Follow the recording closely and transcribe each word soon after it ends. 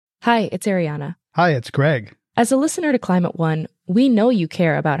Hi, it's Ariana. Hi, it's Greg. As a listener to Climate One, we know you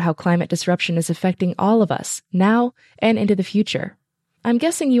care about how climate disruption is affecting all of us, now and into the future. I'm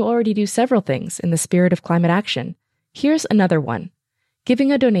guessing you already do several things in the spirit of climate action. Here's another one.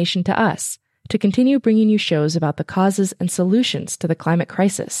 Giving a donation to us to continue bringing you shows about the causes and solutions to the climate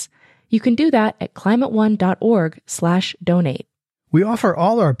crisis. You can do that at climateone.org/donate. We offer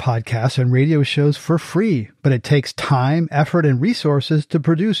all our podcasts and radio shows for free, but it takes time, effort, and resources to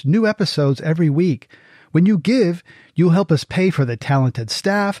produce new episodes every week. When you give, you'll help us pay for the talented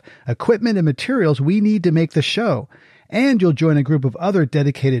staff, equipment, and materials we need to make the show. And you'll join a group of other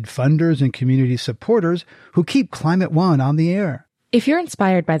dedicated funders and community supporters who keep Climate One on the air. If you're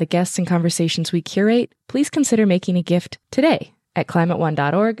inspired by the guests and conversations we curate, please consider making a gift today at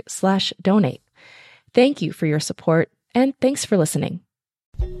climateone.org/donate. Thank you for your support, and thanks for listening.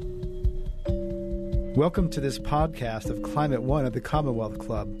 Welcome to this podcast of Climate One at the Commonwealth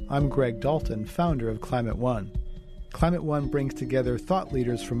Club. I'm Greg Dalton, founder of Climate One. Climate One brings together thought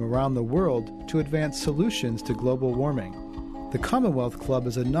leaders from around the world to advance solutions to global warming. The Commonwealth Club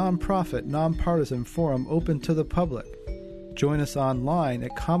is a nonprofit, nonpartisan forum open to the public. Join us online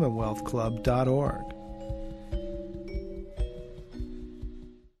at commonwealthclub.org.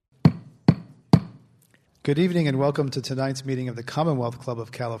 Good evening and welcome to tonight's meeting of the Commonwealth Club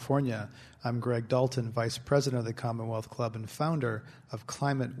of California. I'm Greg Dalton, Vice President of the Commonwealth Club and founder of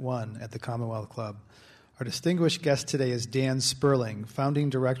Climate One at the Commonwealth Club. Our distinguished guest today is Dan Sperling,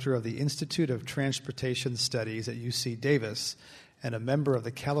 Founding Director of the Institute of Transportation Studies at UC Davis and a member of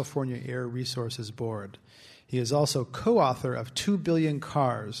the California Air Resources Board. He is also co-author of 2 Billion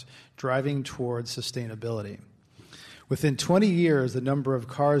Cars, Driving Towards Sustainability. Within 20 years, the number of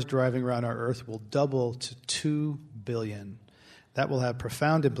cars driving around our Earth will double to 2 billion. That will have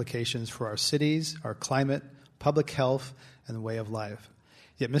profound implications for our cities, our climate, public health, and the way of life.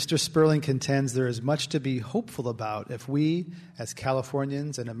 Yet Mr. Sperling contends there is much to be hopeful about if we, as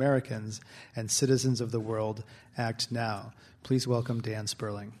Californians and Americans and citizens of the world, act now. Please welcome Dan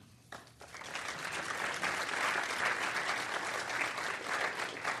Sperling.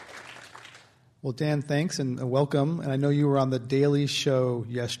 Well, Dan, thanks and welcome. And I know you were on The Daily Show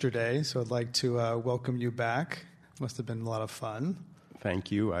yesterday, so I'd like to welcome you back. Must have been a lot of fun.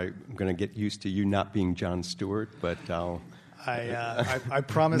 Thank you. I'm going to get used to you not being Jon Stewart, but I'll... I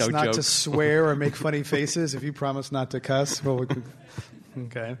promise no not jokes. to swear or make funny faces. If you promise not to cuss, well,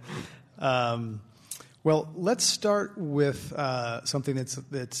 okay. Well, let's start with something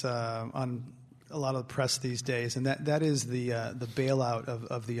that's on a lot of the press these days, and that is the bailout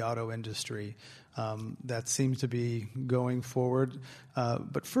of the auto industry. That seems to be going forward.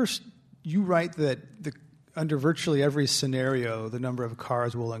 But first, you write that under virtually every scenario, the number of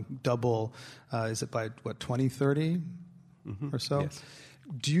cars will double. Is it by, 2030 or so? Yes.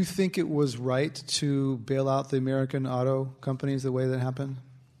 Do you think it was right to bail out the American auto companies the way that happened?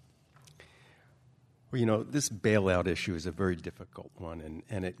 Well, this bailout issue is a very difficult one,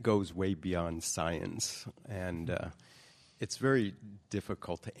 and it goes way beyond science. And it's very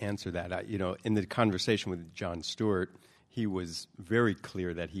difficult to answer that. In the conversation with Jon Stewart, he was very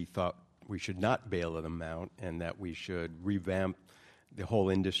clear that he thought we should not bail them out and that we should revamp the whole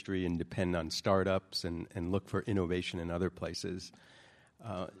industry and depend on startups and look for innovation in other places.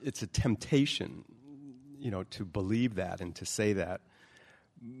 It's a temptation, to believe that and to say that.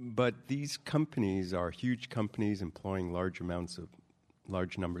 But these companies are huge companies employing large numbers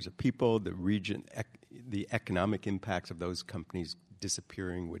of people. The economic impacts of those companies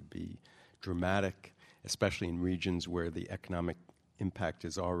disappearing would be dramatic, especially in regions where the economic impact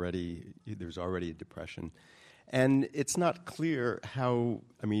there's already a depression. And it's not clear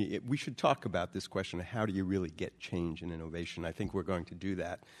we should talk about this question of how do you really get change and innovation. I think we're going to do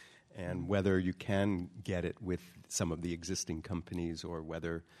that. And whether you can get it with some of the existing companies or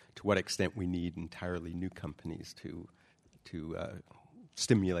to what extent we need entirely new companies to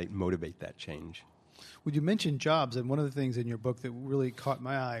stimulate and motivate that change. Well, you mentioned jobs, and one of the things in your book that really caught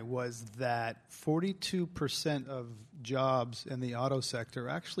my eye was that 42% of jobs in the auto sector are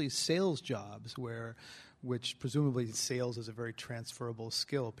actually sales jobs, which presumably sales is a very transferable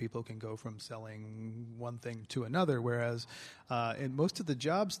skill. People can go from selling one thing to another, whereas in most of the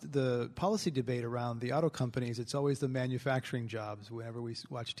jobs, the policy debate around the auto companies, it's always the manufacturing jobs. Whenever we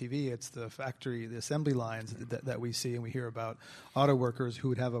watch TV, it's the factory, the assembly lines that we see, and we hear about auto workers who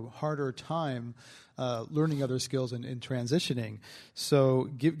would have a harder time learning other skills and transitioning.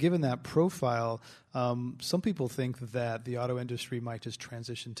 So given that profile, some people think that the auto industry might just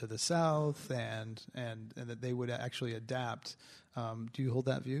transition to the South and that they would actually adapt. Do you hold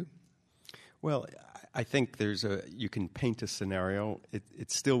that view? Well, I think you can paint a scenario.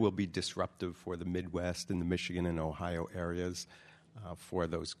 It still will be disruptive for the Midwest and the Michigan and Ohio areas for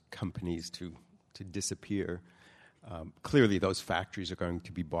those companies to disappear. Clearly, those factories are going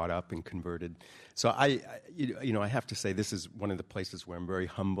to be bought up and converted. So I have to say this is one of the places where I'm very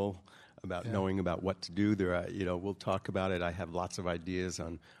humble about knowing about what to do. We'll talk about it. I have lots of ideas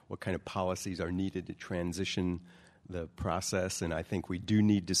on what kind of policies are needed to transition the process, and I think we do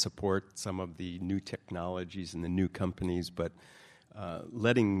need to support some of the new technologies and the new companies. But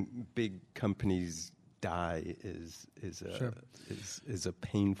letting big companies die is a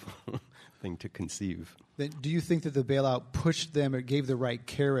painful thing to conceive. Then do you think that the bailout pushed them or gave the right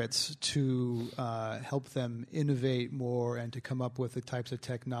carrots to help them innovate more and to come up with the types of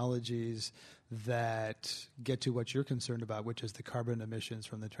technologies that get to what you're concerned about, which is the carbon emissions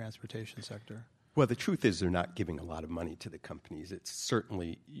from the transportation sector? Well, the truth is they're not giving a lot of money to the companies. It's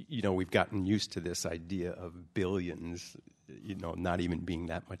certainly, we've gotten used to this idea of billions, not even being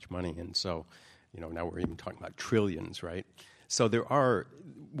that much money. And so, now we're even talking about trillions, right? So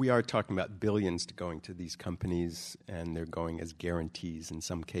we are talking about billions going to these companies, and they're going as guarantees in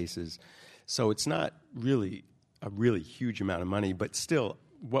some cases. So it's not really a really huge amount of money, but still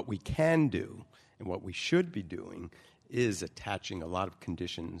what we can do and what we should be doing is attaching a lot of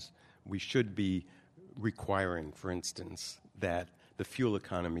conditions. We should be requiring, for instance, that the fuel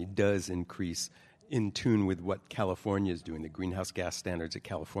economy does increase in tune with what California is doing. The greenhouse gas standards that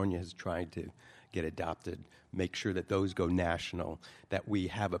California has tried to get adopted, make sure that those go national, that we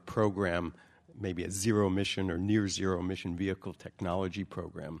have a program, maybe a zero-emission or near-zero-emission vehicle technology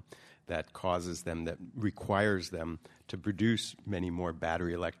program that requires them to produce many more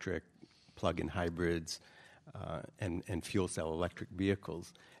battery electric, plug-in hybrids, and fuel cell electric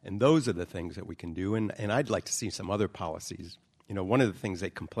vehicles. And those are the things that we can do. And I'd like to see some other policies. One of the things they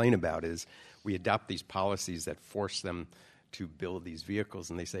complain about is we adopt these policies that force them to build these vehicles,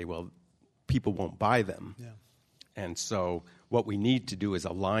 and they say, well, people won't buy them. Yeah. And so what we need to do is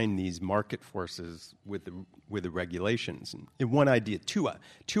align these market forces with the regulations. And one idea, two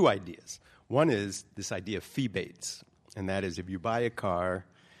ideas. One is this idea of fee-bates, and that is if you buy a car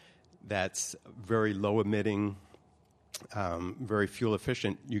that's very low emitting, very fuel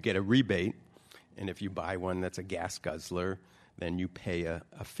efficient, you get a rebate. And if you buy one that's a gas guzzler, then you pay a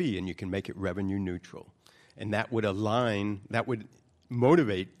fee, and you can make it revenue neutral. And that would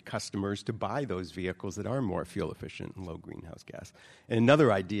motivate customers to buy those vehicles that are more fuel efficient and low greenhouse gas. And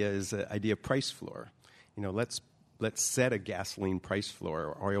another idea is the idea of price floor. Let's set a gasoline price floor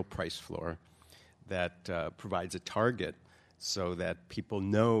or oil price floor that provides a target so that people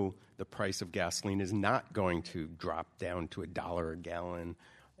know the price of gasoline is not going to drop down to $1 a gallon,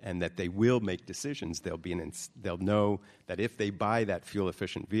 and that they will make decisions. They'll know that if they buy that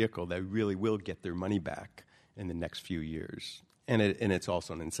fuel-efficient vehicle, they really will get their money back in the next few years. And it's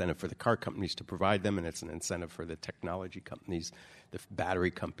also an incentive for the car companies to provide them, and it's an incentive for the technology companies, the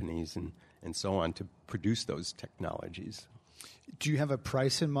battery companies, and so on to produce those technologies. Do you have a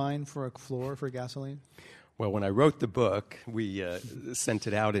price in mind for a floor for gasoline? Well, when I wrote the book, we sent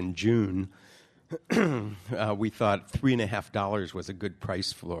it out in June. We thought $3.50 was a good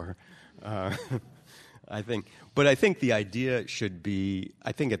price floor. I think the idea should be.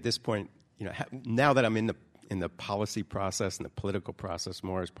 I think at this point, now that I'm in the policy process and the political process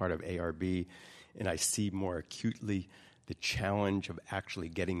more as part of ARB, and I see more acutely the challenge of actually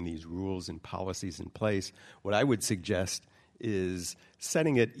getting these rules and policies in place, what I would suggest is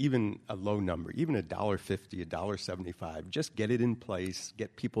setting it even a low number, even $1.50, $1.75. Just get it in place,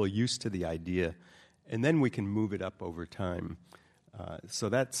 get people used to the idea, and then we can move it up over time. I've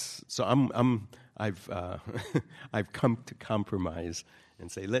come to compromise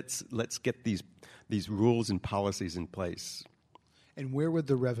and say let's get these rules and policies in place. And where would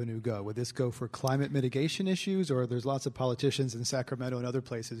the revenue go? Would this go for climate mitigation issues, or there's lots of politicians in Sacramento and other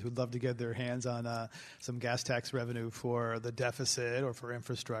places who'd love to get their hands on some gas tax revenue for the deficit or for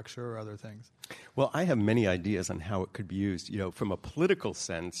infrastructure or other things? Well, I have many ideas on how it could be used. From a political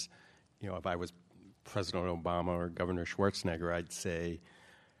sense, if I was President Obama or Governor Schwarzenegger, I'd say,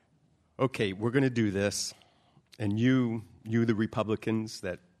 okay, we're going to do this, and you the Republicans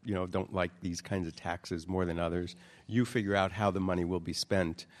that don't like these kinds of taxes more than others, you figure out how the money will be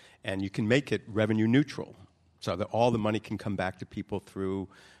spent, and you can make it revenue neutral so that all the money can come back to people through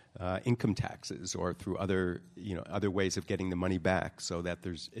income taxes or through other ways of getting the money back, so that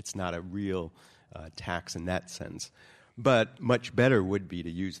it's not a real tax in that sense. But much better would be to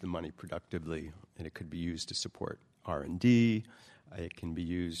use the money productively, and it could be used to support R&D. It can be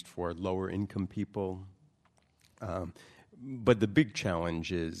used for lower income people. but the big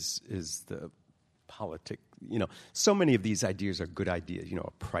challenge is the politic. So many of these ideas are good ideas.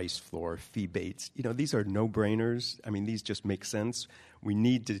 A price floor, fee baits. These are no-brainers. I mean, these just make sense. We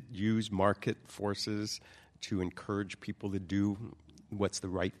need to use market forces to encourage people to do what's the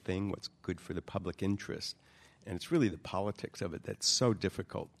right thing, what's good for the public interest. And it's really the politics of it that's so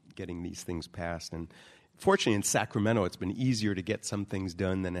difficult, getting these things passed. And fortunately, in Sacramento, it's been easier to get some things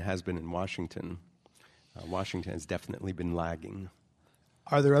done than it has been in Washington. Washington has definitely been lagging.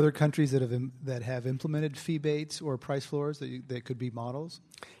 Are there other countries that have implemented fee baits or price floors that could be models?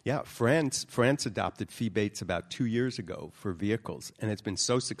 Yeah, France adopted fee baits about 2 years ago for vehicles, and it's been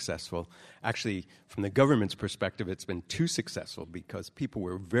so successful. Actually, from the government's perspective, it's been too successful because people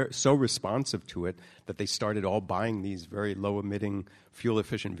were so responsive to it that they started all buying these very low-emitting,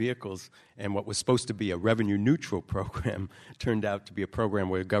 fuel-efficient vehicles, and what was supposed to be a revenue-neutral program turned out to be a program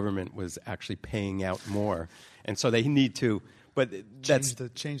where the government was actually paying out more. And so they need to... But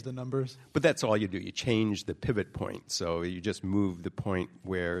change the numbers. But that's all you do. You change the pivot point. So you just move the point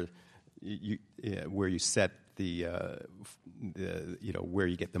where you set the where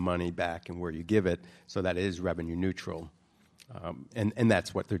you get the money back and where you give it. So that is revenue neutral, and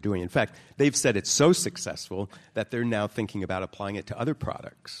that's what they're doing. In fact, they've said it's so successful that they're now thinking about applying it to other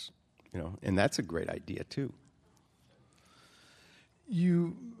products. And that's a great idea too.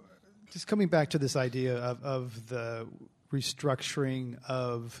 Just coming back to this idea of the restructuring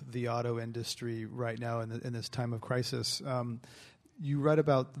of the auto industry right now in this time of crisis. You read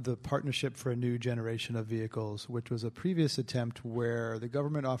about the Partnership for a New Generation of Vehicles, which was a previous attempt where the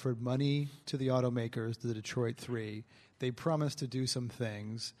government offered money to the automakers, the Detroit Three. They promised to do some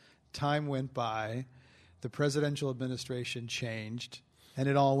things. Time went by. The presidential administration changed, and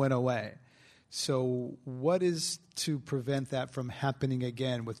it all went away. So what is to prevent that from happening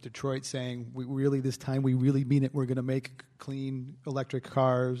again, with Detroit saying, this time we really mean it, we're going to make clean electric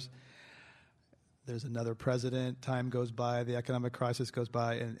cars? There's another president, time goes by, the economic crisis goes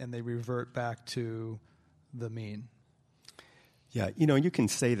by, and they revert back to the mean. Yeah, you can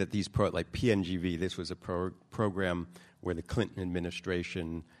say that these like PNGV, this was a program where the Clinton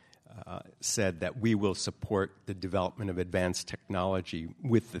administration said that we will support the development of advanced technology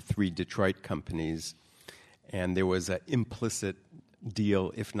with the 3 Detroit companies. And there was an implicit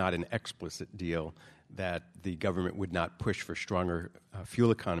deal, if not an explicit deal, that the government would not push for stronger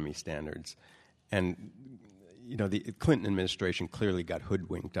fuel economy standards. And, the Clinton administration clearly got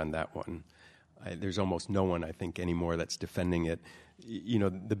hoodwinked on that one. There's almost no one, I think, anymore that's defending it.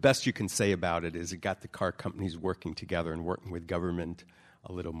 The best you can say about it is it got the car companies working together and working with government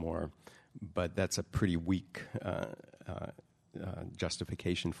a little more, but that's a pretty weak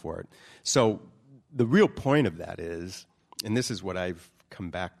justification for it. So the real point of that is, and this is what I've come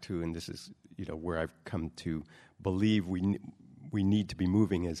back to, and this is where I've come to believe we need to be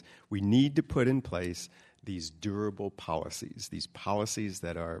moving, is we need to put in place these durable policies, these policies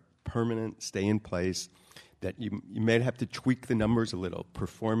that are permanent, stay in place, that you may have to tweak the numbers a little,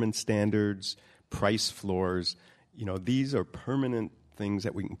 performance standards, price floors. These are permanent things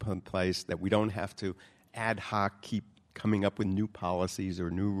that we can put in place, that we don't have to ad hoc keep coming up with new policies or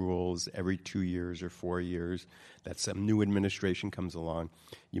new rules every 2 years or 4 years, that some new administration comes along.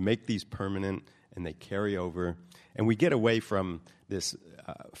 You make these permanent and they carry over. And we get away from this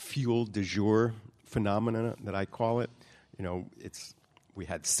fuel du jour phenomenon that I call it. We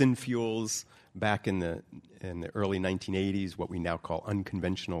had synfuels back in the early 1980s, what we now call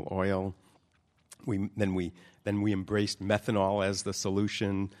unconventional oil. Then we embraced methanol as the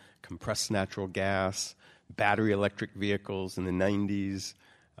solution, compressed natural gas, battery electric vehicles in the 90s,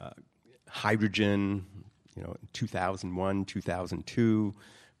 hydrogen, 2001, 2002,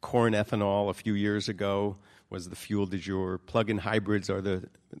 corn ethanol a few years ago was the fuel du jour. Plug-in hybrids are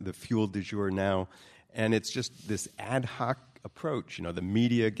the fuel du jour now. And it's just this ad hoc approach. The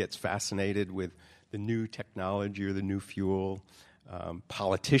media gets fascinated with the new technology or the new fuel.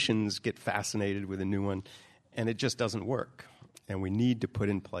 Politicians get fascinated with a new one, and it just doesn't work. And we need to put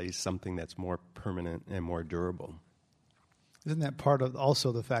in place something that's more permanent and more durable. Isn't that part of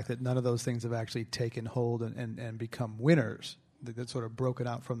also the fact that none of those things have actually taken hold and become winners? That's sort of broken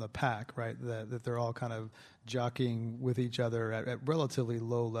out from the pack, right? That they're all kind of jockeying with each other at relatively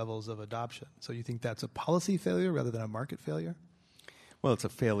low levels of adoption. So you think that's a policy failure rather than a market failure? Well, it's a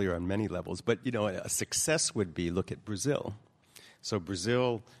failure on many levels. But, a success would be, look at Brazil. So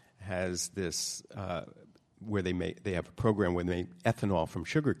Brazil has this where they have a program where they make ethanol from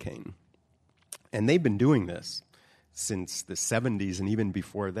sugarcane. And they've been doing this since the 70s and even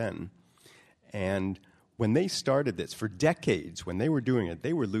before then. And when they started this, for decades, when they were doing it,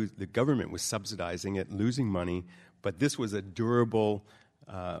 the government was subsidizing it, losing money, But this was a durable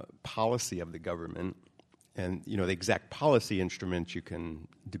policy of the government. And, the exact policy instruments you can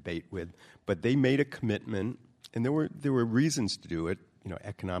debate with. But they made a commitment, and there were reasons to do it,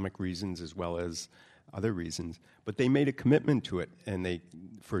 economic reasons as well as other reasons. But they made a commitment to it, and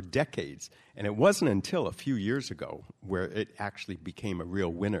for decades. And it wasn't until a few years ago where it actually became a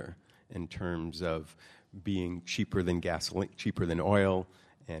real winner in terms of being cheaper than gasoline, cheaper than oil,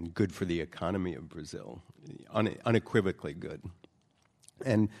 and good for the economy of Brazil, unequivocally good.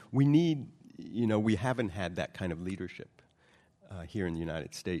 And we haven't had that kind of leadership here in the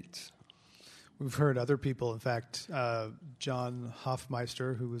United States. We've heard other people, in fact, John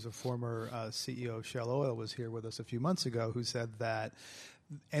Hofmeister, who was a former CEO of Shell Oil, was here with us a few months ago, who said that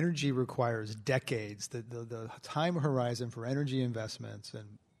energy requires decades. The time horizon for energy investments, and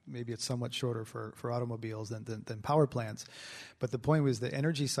maybe it's somewhat shorter for automobiles than power plants, but the point was that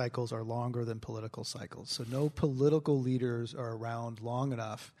energy cycles are longer than political cycles. So no political leaders are around long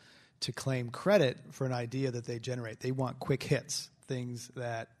enough to claim credit for an idea that they generate. They want quick hits, things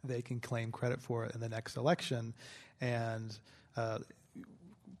that they can claim credit for in the next election. And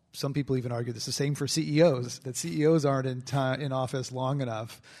some people even argue it's the same for CEOs, that CEOs aren't in office long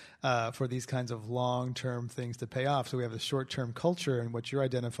enough for these kinds of long-term things to pay off. So we have a short-term culture, and what you're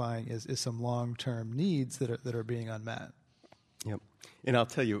identifying is some long-term needs that are being unmet. Yep. And I'll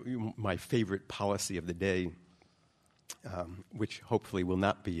tell you my favorite policy of the day, which hopefully will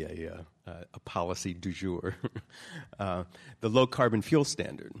not be a policy du jour, the low-carbon fuel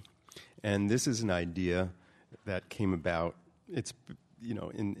standard. And this is an idea that came about. It's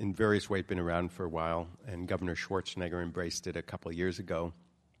in various ways been around for a while, and Governor Schwarzenegger embraced it a couple of years ago.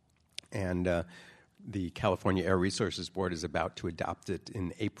 And the California Air Resources Board is about to adopt it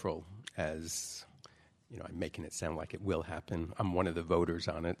in April as... I'm making it sound like it will happen. I'm one of the voters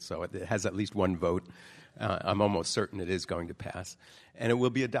on it, so it has at least one vote. I'm almost certain it is going to pass. And it will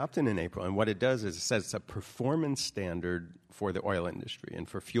be adopted in April. And what it does is it sets a performance standard for the oil industry and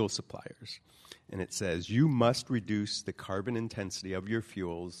for fuel suppliers. And it says you must reduce the carbon intensity of your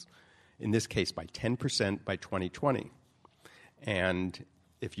fuels, in this case by 10% by 2020. And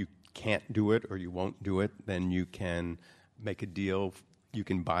if you can't do it or you won't do it, then you can make a deal. You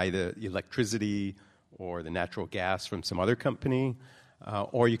can buy the electricity or the natural gas from some other company,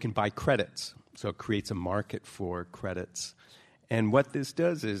 or you can buy credits. So it creates a market for credits. And what this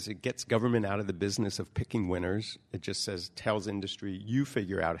does is it gets government out of the business of picking winners. It just tells industry, you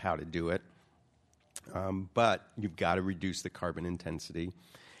figure out how to do it, but you've got to reduce the carbon intensity.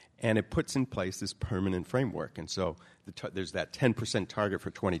 And it puts in place this permanent framework. And so there's that 10% target for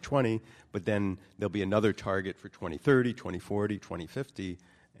 2020, but then there'll be another target for 2030, 2040, 2050.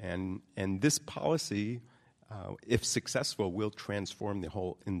 And this policy, if successful, will transform the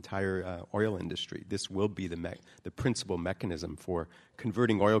whole entire oil industry. This will be the principal mechanism for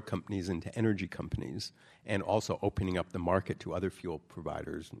converting oil companies into energy companies and also opening up the market to other fuel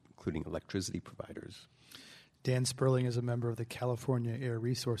providers, including electricity providers. Dan Sperling is a member of the California Air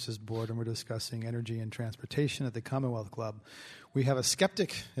Resources Board, and we're discussing energy and transportation at the Commonwealth Club. We have a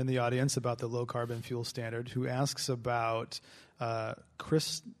skeptic in the audience about the low-carbon fuel standard who asks about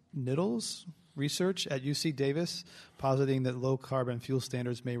Chris Niddle's research at UC Davis, positing that low-carbon fuel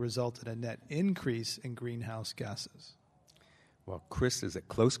standards may result in a net increase in greenhouse gases. Well, Chris is a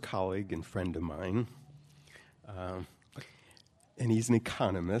close colleague and friend of mine, and he's an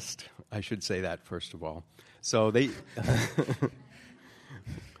economist. I should say that first of all. So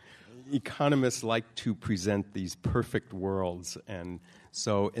economists like to present these perfect worlds, and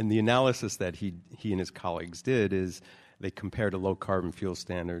so in the analysis that he and his colleagues did is they compared a low-carbon fuel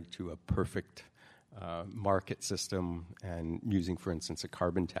standard to a perfect market system, and using, for instance, a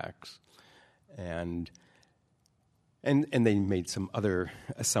carbon tax, and they made some other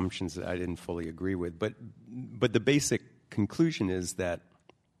assumptions that I didn't fully agree with, but the basic conclusion is that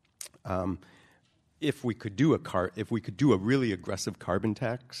if we could do a really aggressive carbon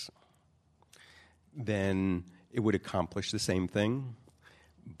tax, then it would accomplish the same thing.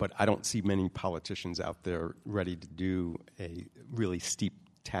 But I don't see many politicians out there ready to do a really steep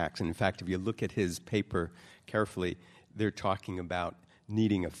tax. And in fact, if you look at his paper carefully, they're talking about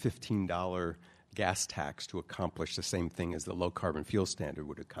needing a $15 gas tax to accomplish the same thing as the low-carbon fuel standard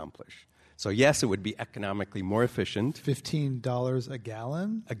would accomplish. So yes, it would be economically more efficient. $15 a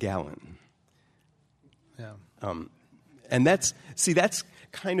gallon? A gallon. Yeah. And that's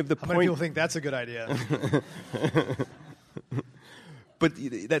kind of the point. How many people think that's a good idea? But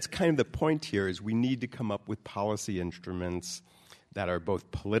that's kind of the point here is we need to come up with policy instruments that are both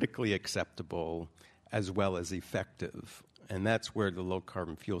politically acceptable as well as effective. And that's where the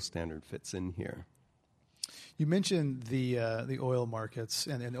low-carbon fuel standard fits in here. You mentioned the oil markets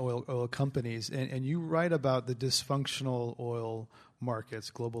and oil companies, and you write about the dysfunctional oil markets,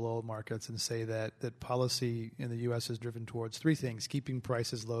 global oil markets, and say that policy in the U.S. is driven towards three things: keeping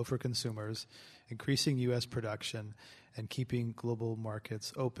prices low for consumers, increasing U.S. production, and keeping global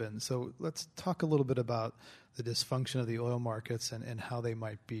markets open. So let's talk a little bit about the dysfunction of the oil markets and how they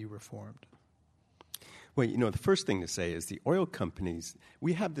might be reformed. Well, the first thing to say is the oil companies,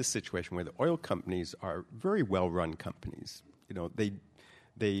 we have this situation where the oil companies are very well-run companies.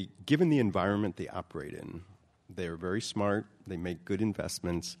 They given the environment they operate in, they're very smart, they make good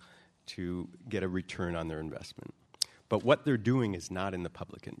investments to get a return on their investment. But what they're doing is not in the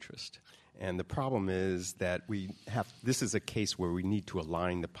public interest. And the problem is that this is a case where we need to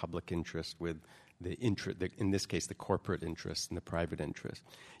align the public interest with in this case, the corporate interest and the private interest.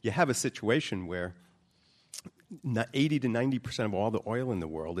 You have a situation where 80 to 90% of all the oil in the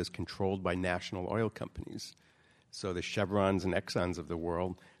world is controlled by national oil companies. So the Chevrons and Exxons of the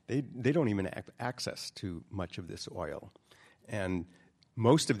world, they don't even have access to much of this oil. And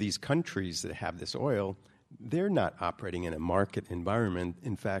most of these countries that have this oil, they're not operating in a market environment.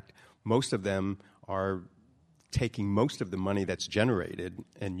 In fact, most of them are taking most of the money that's generated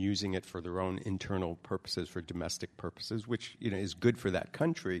and using it for their own internal purposes, for domestic purposes, which is good for that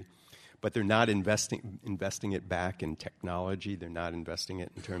country. But they're not investing it back in technology. They're not investing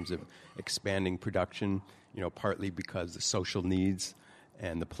it in terms of expanding production, partly because the social needs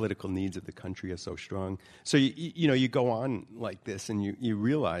and the political needs of the country are so strong. So, you go on like this and you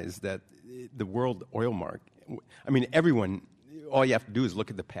realize that the world oil market, everyone, all you have to do is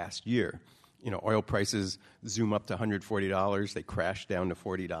look at the past year. Oil prices zoom up to $140. They crash down to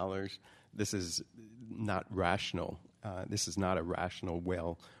 $40. This is not rational. This is not a rational,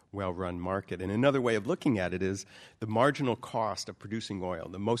 well-run market. And another way of looking at it is the marginal cost of producing oil.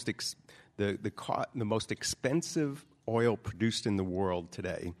 The most expensive oil produced in the world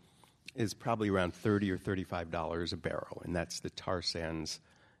today is probably around $30 or $35 a barrel, and that's the tar sands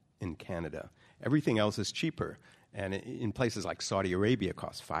in Canada. Everything else is cheaper, and in places like Saudi Arabia, it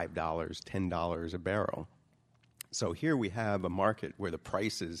costs $5, $10 a barrel. So here we have a market where the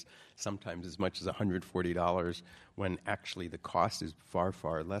price is sometimes as much as $140 when actually the cost is far,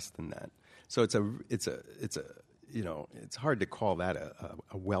 far less than that. So it's hard to call that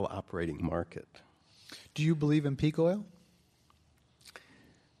a well-operating market. Do you believe in peak oil?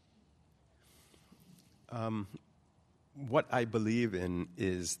 What I believe in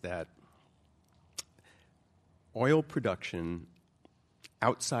is that oil production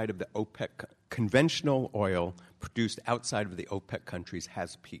outside of the OPEC, conventional oil produced outside of the OPEC countries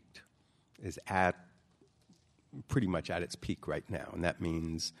has peaked, is pretty much at its peak right now. And that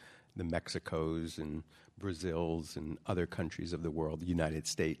means the Mexicos and Brazils and other countries of the world, the United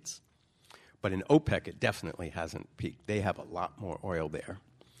States. But in OPEC, it definitely hasn't peaked. They have a lot more oil there.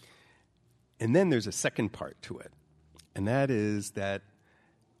 And then there's a second part to it, and that is that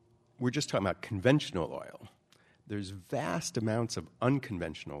we're just talking about conventional oil. There's vast amounts of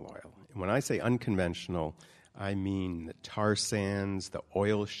unconventional oil. And when I say unconventional, I mean the tar sands, the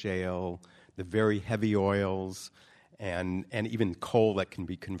oil shale, the very heavy oils, and even coal that can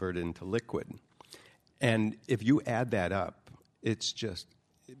be converted into liquid. And if you add that up, it's just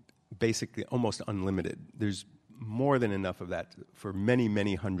basically almost unlimited. There's more than enough of that for many,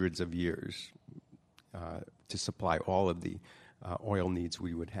 many hundreds of years to supply all of the oil needs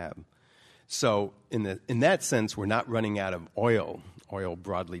we would have. So in that sense, we're not running out of oil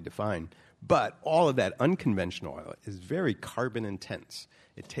broadly defined. But all of that unconventional oil is very carbon intense.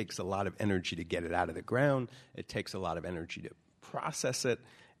 It takes a lot of energy to get it out of the ground. It takes a lot of energy to process it.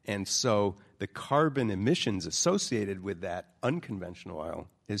 And so the carbon emissions associated with that unconventional oil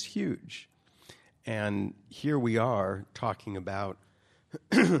is huge. And here we are talking about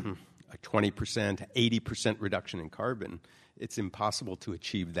a 20%, 80% reduction in carbon. It's impossible to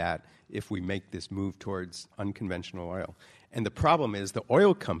achieve that if we make this move towards unconventional oil. And the problem is the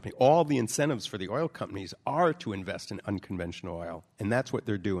oil company, all the incentives for the oil companies are to invest in unconventional oil, and that's what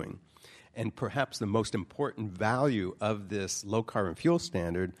they're doing. And perhaps the most important value of this low-carbon fuel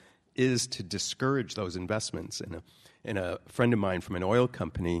standard is to discourage those investments. And a friend of mine from an oil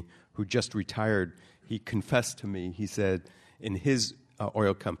company who just retired, he confessed to me, he said in his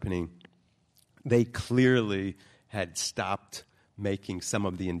oil company, they clearly had stopped making some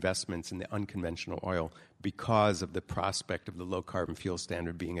of the investments in the unconventional oil because of the prospect of the low-carbon fuel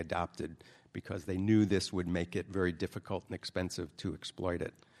standard being adopted, because they knew this would make it very difficult and expensive to exploit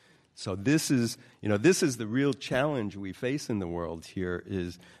it. So this is the real challenge we face in the world here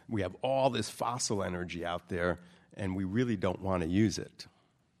is we have all this fossil energy out there, and we really don't want to use it.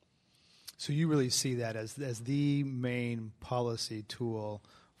 So you really see that as the main policy tool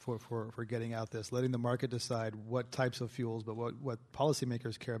for getting out this, letting the market decide what types of fuels, but what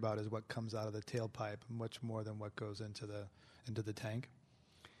policymakers care about is what comes out of the tailpipe, much more than what goes into the tank.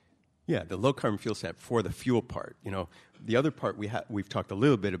 Yeah, the low carbon fuel standard for the fuel part. The other part we've talked a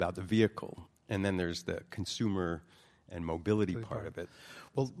little bit about the vehicle, and then there's the consumer and mobility part of it.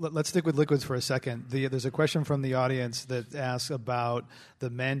 Well, let's stick with liquids for a second. There's a question from the audience that asks about the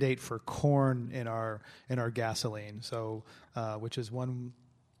mandate for corn in our gasoline. So, which is one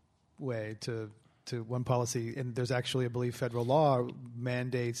way to one policy, and there's actually, I believe, federal law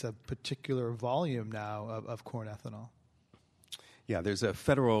mandates a particular volume now of corn ethanol. Yeah, there's a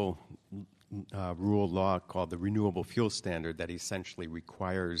federal rule law called the Renewable Fuel Standard that essentially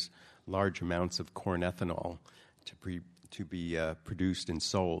requires large amounts of corn ethanol to be produced and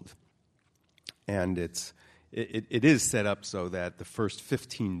sold. And it is set up so that the first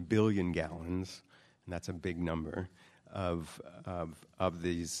 15 billion gallons, and that's a big number, of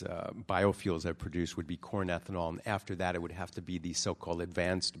these biofuels that are produced would be corn ethanol, and after that it would have to be the so-called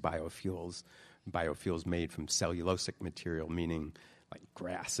advanced biofuels made from cellulosic material, meaning like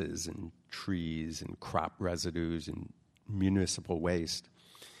grasses and trees and crop residues and municipal waste.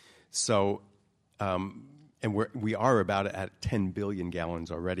 So, and we are about at 10 billion gallons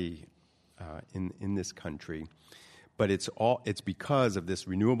already in this country. But it's because of this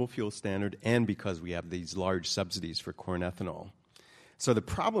renewable fuel standard and because we have these large subsidies for corn ethanol. So the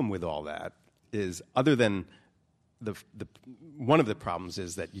problem with all that is, other than one of the problems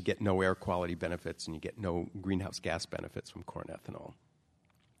is that you get no air quality benefits and you get no greenhouse gas benefits from corn ethanol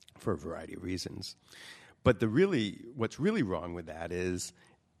for a variety of reasons. But what's really wrong with that is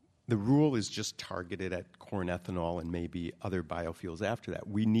the rule is just targeted at corn ethanol and maybe other biofuels after that.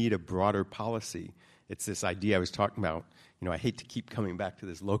 We need a broader policy. It's this idea I was talking about. I hate to keep coming back to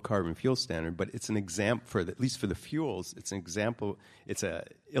this low carbon fuel standard, but it's an example at least for the fuels. It's an example. It's an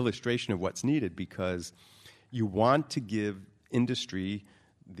illustration of what's needed, because you want to give industry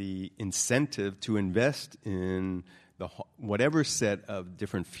the incentive to invest in whatever set of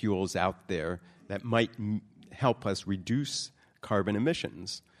different fuels out there that might help us reduce carbon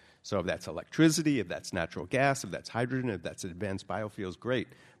emissions. So if that's electricity, if that's natural gas, if that's hydrogen, if that's advanced biofuels, great.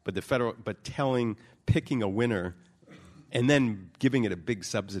 But picking a winner and then giving it a big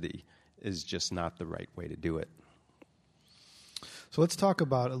subsidy is just not the right way to do it. So let's talk a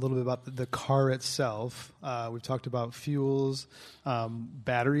little bit about the car itself. We've talked about fuels.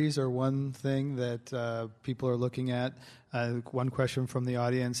 Batteries are one thing that people are looking at. One question from the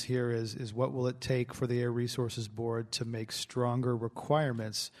audience here is what will it take for the Air Resources Board to make stronger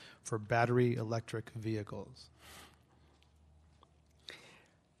requirements for battery electric vehicles?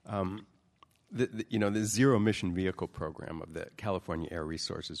 The zero emission vehicle program of the California Air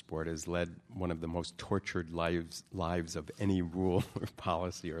Resources Board has led one of the most tortured lives of any rule or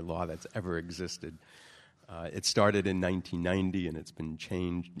policy or law that's ever existed. It started in 1990 and it's been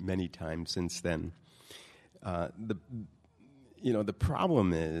changed many times since then. The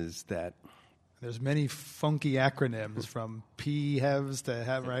problem is that there's many funky acronyms from PHEVs to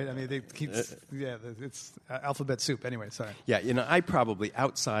have, right? I mean, it's alphabet soup. Anyway, sorry. Yeah, I probably,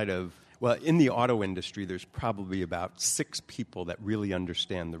 outside of, in the auto industry, there's probably about 6 people that really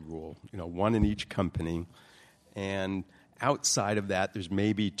understand the rule, one in each company. And outside of that, there's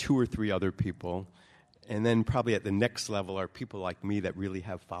maybe 2 or 3 other people. And then probably at the next level are people like me that really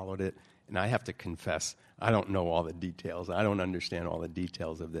have followed it. And I have to confess, I don't know all the details. I don't understand all the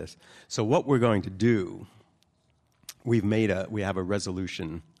details of this. So what we're going to do, we have a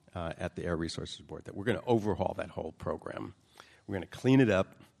resolution at the Air Resources Board that we're going to overhaul that whole program. We're going to clean it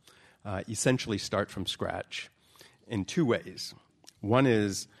up, essentially start from scratch in 2 ways. One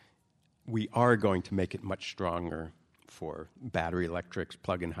is we are going to make it much stronger for battery electrics,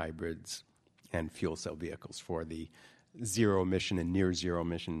 plug-in hybrids, and fuel cell vehicles, for the zero emission and near zero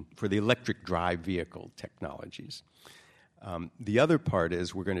emission, for the electric drive vehicle technologies. The other part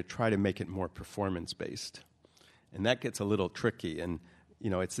is we're going to try to make it more performance-based. And that gets a little tricky. And,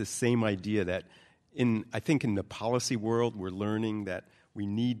 it's the same idea that I think in the policy world, we're learning that we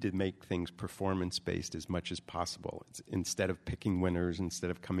need to make things performance-based as much as possible. Instead of picking winners,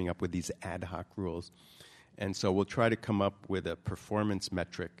 instead of coming up with these ad hoc rules. And so we'll try to come up with a performance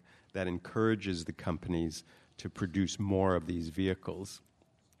metric that encourages the companies to produce more of these vehicles.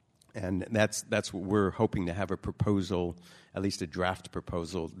 And that's what we're hoping to have a proposal, at least a draft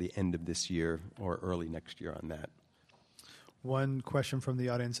proposal, the end of this year or early next year on that. One question from the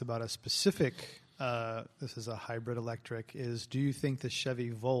audience about a specific, this is a hybrid electric, is do you think the Chevy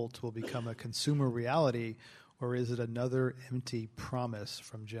Volt will become a consumer reality, or is it another empty promise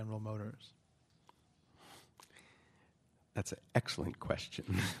from General Motors? That's an excellent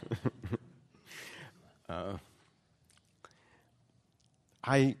question.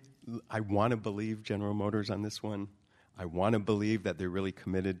 I want to believe General Motors on this one. I want to believe that they're really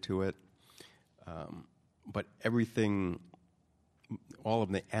committed to it. But everything, all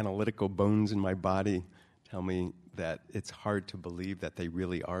of the analytical bones in my body tell me that it's hard to believe that they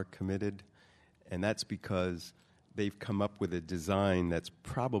really are committed. And that's because they've come up with a design that's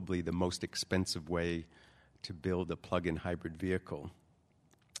probably the most expensive way to build a plug-in hybrid vehicle.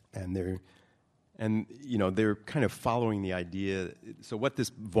 And they're kind of following the idea. So what this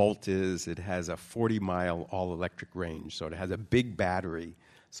Volt is, it has a 40-mile all-electric range. So it has a big battery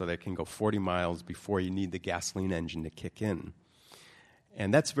so that it can go 40 miles before you need the gasoline engine to kick in.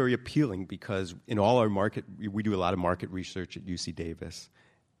 And that's very appealing because in all our market, we do a lot of market research at UC Davis.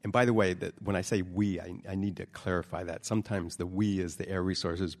 And by the way, when I say we, I need to clarify that. Sometimes the we is the Air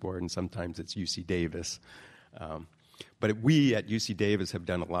Resources Board, and sometimes it's UC Davis. But we at UC Davis have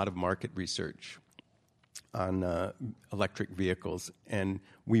done a lot of market research on electric vehicles, and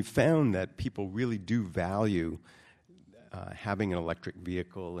we've found that people really do value having an electric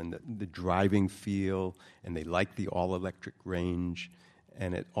vehicle and the driving feel, and they like the all-electric range,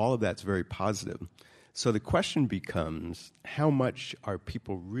 and all of that's very positive. So the question becomes, how much are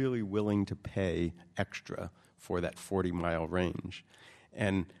people really willing to pay extra for that 40-mile range?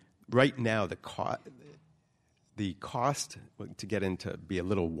 And right now, the cost, to get into, be a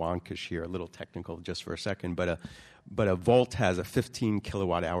little wonkish here, a little technical just for a second, but a Volt has a 15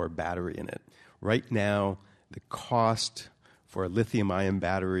 kilowatt-hour battery in it. Right now, the cost for a lithium-ion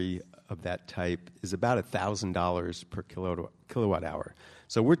battery of that type is about $1,000 per kilowatt-hour.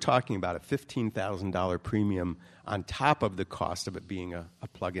 So we're talking about a $15,000 premium on top of the cost of it being a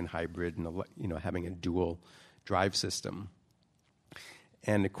plug-in hybrid and having a dual drive system.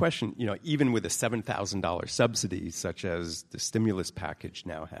 And the question, even with a $7,000 subsidy, such as the stimulus package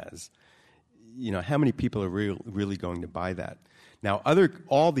now has, how many people are really going to buy that? Now,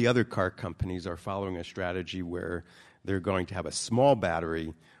 all the other car companies are following a strategy where they're going to have a small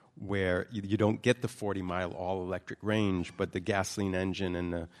battery where you don't get the 40-mile all-electric range, but the gasoline engine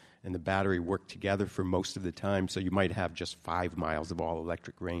and the battery work together for most of the time, so you might have just 5 miles of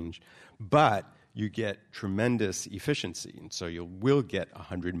all-electric range. But you get tremendous efficiency, and so you will get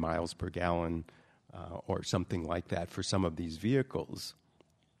 100 miles per gallon or something like that for some of these vehicles.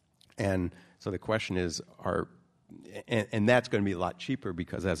 And so the question is, and that's going to be a lot cheaper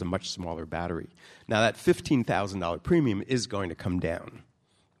because it has a much smaller battery. Now, that $15,000 premium is going to come down.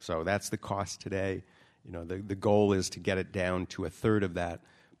 So that's the cost today. The goal is to get it down to a third of that,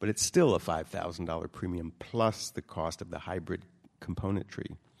 but it's still a $5,000 premium plus the cost of the hybrid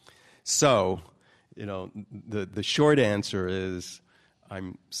componentry. So, the short answer is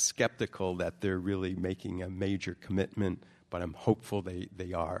I'm skeptical that they're really making a major commitment, but I'm hopeful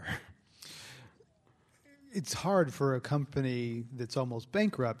they are. It's hard for a company that's almost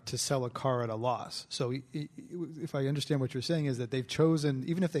bankrupt to sell a car at a loss. So if I understand what you're saying is that they've chosen,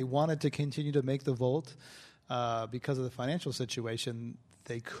 even if they wanted to continue to make the Volt, because of the financial situation,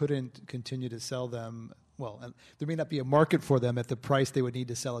 they couldn't continue to sell them. Well, there may not be a market for them at the price they would need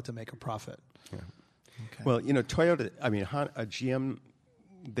to sell it to make a profit. Yeah. Okay. Well, Toyota, GM,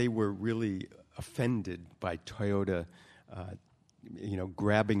 they were really offended by Toyota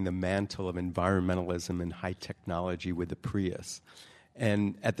grabbing the mantle of environmentalism and high technology with the Prius.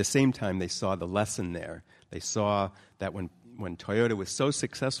 And at the same time, they saw the lesson there. They saw that when Toyota was so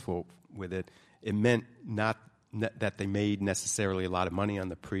successful with it, it meant not that they made necessarily a lot of money on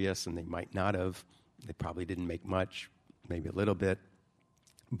the Prius, and they might not have. They probably didn't make much, maybe a little bit.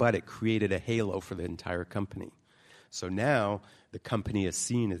 But it created a halo for the entire company. So now the company is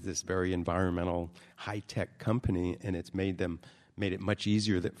seen as this very environmental, high-tech company, and it's made it much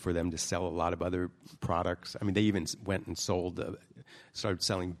easier for them to sell a lot of other products. I mean, they even went and started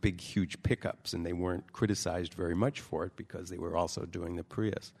selling big, huge pickups, and they weren't criticized very much for it because they were also doing the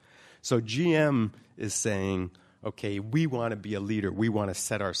Prius. So GM is saying, okay, we want to be a leader. We want to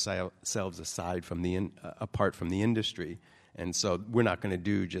set ourselves aside apart from the industry. And so we're not going to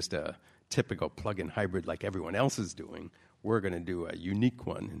do just a typical plug-in hybrid like everyone else is doing. We're going to do a unique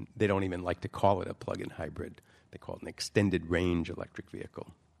one. And they don't even like to call it a plug-in hybrid. They call it an extended range electric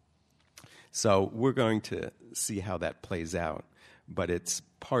vehicle. So we're going to see how that plays out. But it's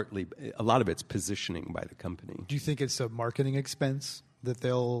a lot of it's positioning by the company. Do you think it's a marketing expense that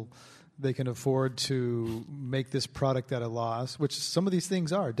they'll they can afford to make this product at a loss, which some of these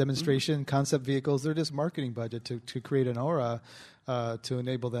things are. Demonstration, concept vehicles, they're just marketing budget to create an aura to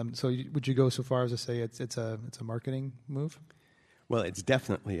enable them. So would you go so far as to say it's a marketing move? Well, it's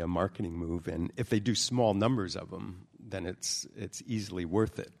definitely a marketing move, and if they do small numbers of them, then it's easily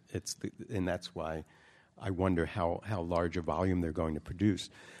worth it. And that's why I wonder how large a volume they're going to produce.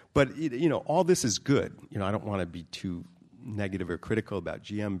 But all this is good. I don't want to be too negative or critical about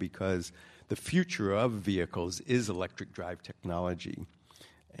GM because the future of vehicles is electric drive technology.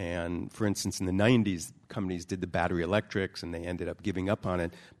 And for instance, in the 90s, companies did the battery electrics and they ended up giving up on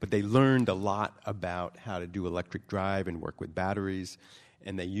it. But they learned a lot about how to do electric drive and work with batteries.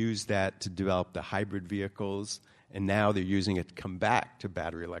 And they used that to develop the hybrid vehicles. And now they're using it to come back to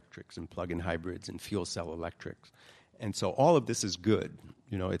battery electrics and plug-in hybrids and fuel cell electrics. And so all of this is good.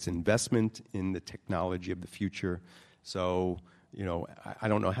 It's investment in the technology of the future. So, I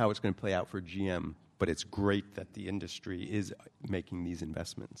don't know how it's going to play out for GM, but it's great that the industry is making these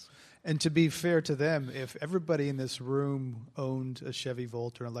investments. And to be fair to them, if everybody in this room owned a Chevy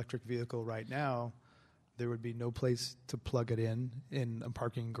Volt or an electric vehicle right now, there would be no place to plug it in a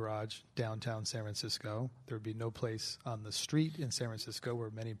parking garage downtown San Francisco. There would be no place on the street in San Francisco where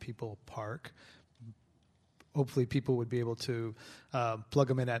many people park. Hopefully people would be able to plug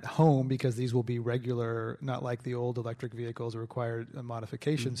them in at home because these will be regular, not like the old electric vehicles required a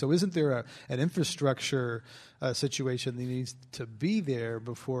modification. Mm-hmm. So isn't there an infrastructure situation that needs to be there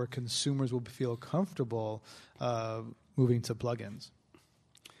before consumers will feel comfortable moving to plug-ins?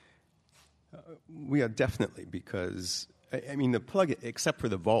 We are definitely, because the plug, except for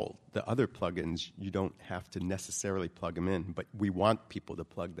the Volt, the other plug-ins, you don't have to necessarily plug them in, but we want people to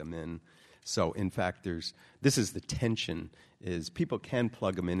plug them in. So, in fact, this is the tension, is people can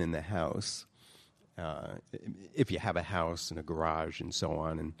plug them in the house if you have a house and a garage and so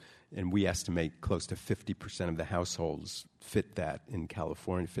on. And we estimate close to 50% of the households fit that in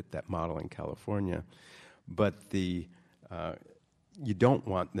California, fit that model in California. But you don't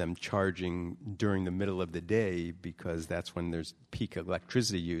want them charging during the middle of the day because that's when there's peak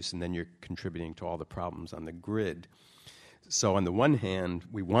electricity use, and then you're contributing to all the problems on the grid. So on the one hand,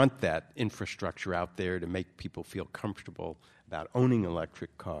 we want that infrastructure out there to make people feel comfortable about owning an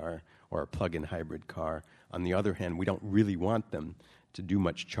electric car or a plug-in hybrid car. On the other hand, we don't really want them to do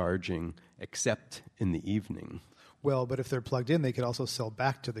much charging except in the evening. Well, but if they're plugged in, they could also sell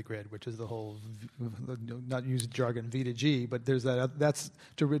back to the grid, which is the whole, not use jargon, V to G, but there's that. That's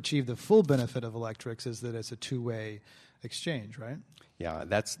to achieve the full benefit of electrics, is that it's a two-way exchange, right? Yeah,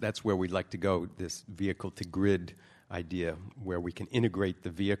 that's where we'd like to go, this vehicle-to-grid idea, where we can integrate the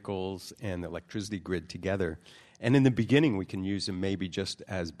vehicles and the electricity grid together. And in the beginning, we can use them maybe just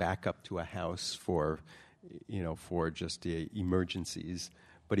as backup to a house for just the emergencies.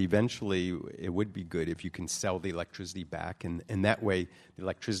 But eventually, it would be good if you can sell the electricity back. And that way, the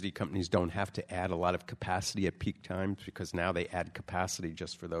electricity companies don't have to add a lot of capacity at peak times, because now they add capacity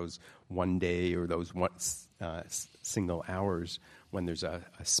just for those one day or those single hours when there's a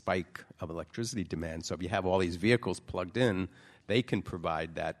spike of electricity demand. So if you have all these vehicles plugged in, they can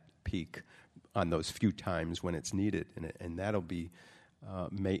provide that peak on those few times when it's needed. And that'll be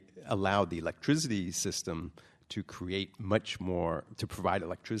allow the electricity system to create much more, to provide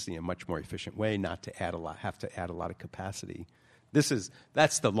electricity in a much more efficient way, not to have to add a lot of capacity.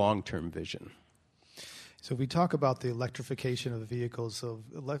 That's the long-term vision. So if we talk about the electrification of the vehicles, so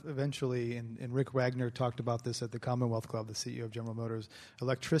eventually, and Rick Wagner talked about this at the Commonwealth Club, the CEO of General Motors,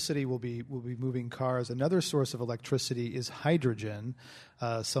 electricity will be moving cars. Another source of electricity is hydrogen,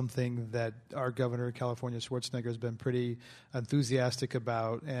 something that our governor, California Schwarzenegger, has been pretty enthusiastic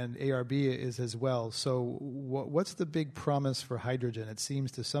about, and ARB is as well. So what's the big promise for hydrogen? It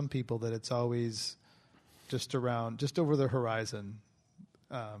seems to some people that it's always just over the horizon,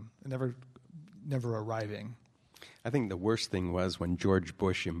 never arriving. I think the worst thing was when George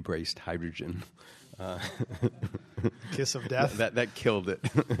Bush embraced hydrogen. Kiss of death? That killed it.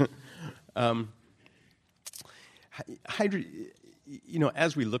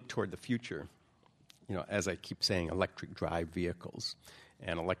 As we look toward the future, as I keep saying, electric drive vehicles.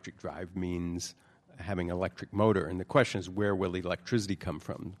 And electric drive means having an electric motor. And the question is, where will the electricity come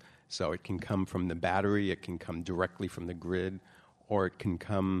from? So it can come from the battery, it can come directly from the grid, or it can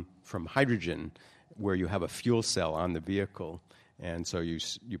come from hydrogen, where you have a fuel cell on the vehicle. And so you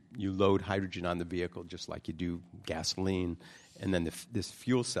load hydrogen on the vehicle just like you do gasoline. And then this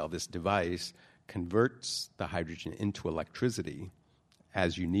fuel cell, this device, converts the hydrogen into electricity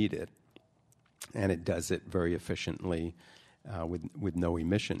as you need it. And it does it very efficiently with no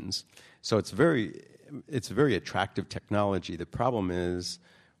emissions. So it's a very attractive technology. The problem is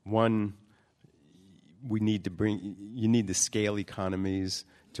One, you need the scale economies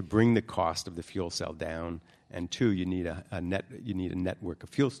to bring the cost of the fuel cell down, and two, you need a network of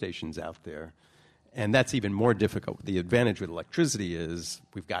fuel stations out there. And that's even more difficult. The advantage with electricity is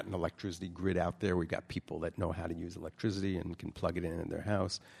we've got an electricity grid out there. We've got people that know how to use electricity and can plug it in their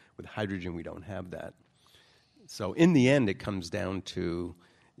house. With hydrogen, we don't have that. So in the end, it comes down to,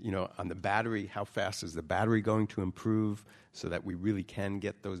 on the battery, how fast is the battery going to improve so that we really can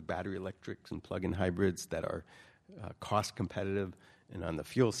get those battery electrics and plug-in hybrids that are cost competitive. And on the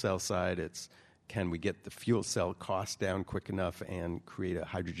fuel cell side, it's can we get the fuel cell cost down quick enough and create a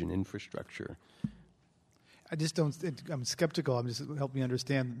hydrogen infrastructure? I'm skeptical. Help me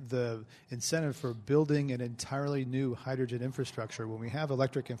understand the incentive for building an entirely new hydrogen infrastructure when we have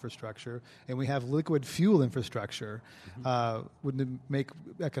electric infrastructure and we have liquid fuel infrastructure. Wouldn't it make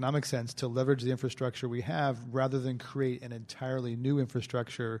economic sense to leverage the infrastructure we have rather than create an entirely new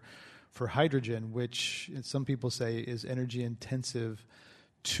infrastructure for hydrogen, which some people say is energy intensive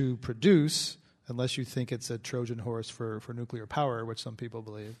to produce, unless you think it's a Trojan horse for nuclear power, which some people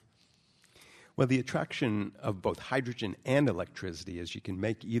believe? Well, the attraction of both hydrogen and electricity is you can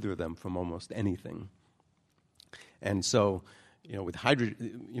make either of them from almost anything. And so, with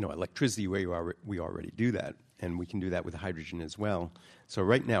hydrogen, electricity, we already do that, and we can do that with hydrogen as well. So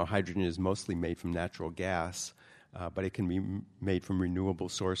right now, hydrogen is mostly made from natural gas, but it can be made from renewable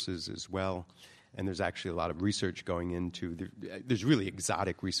sources as well. And there's actually a lot of research going into, there's really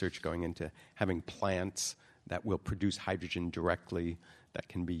exotic research going into having plants that will produce hydrogen directly that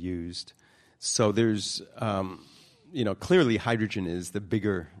can be used. So there's, clearly hydrogen is the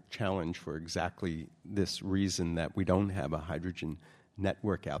bigger challenge for exactly this reason that we don't have a hydrogen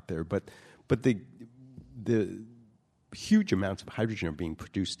network out there. But the huge amounts of hydrogen are being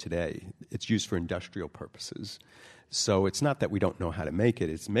produced today. It's used for industrial purposes. So it's not that we don't know how to make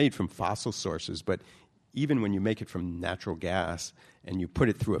it. It's made from fossil sources, but even when you make it from natural gas and you put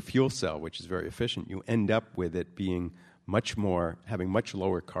it through a fuel cell, which is very efficient, you end up with it being having much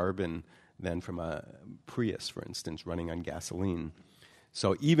lower carbon than from a Prius, for instance, running on gasoline.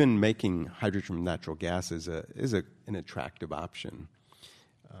 So even making hydrogen from natural gas is an attractive option.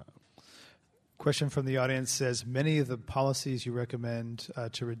 Question from the audience says, many of the policies you recommend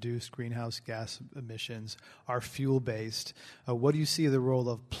to reduce greenhouse gas emissions are fuel-based. What do you see the role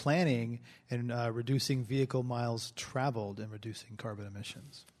of planning in reducing vehicle miles traveled and reducing carbon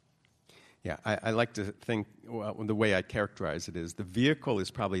emissions? Yeah, I like to think, the way I characterize it is the vehicle is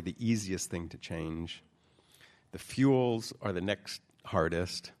probably the easiest thing to change. The fuels are the next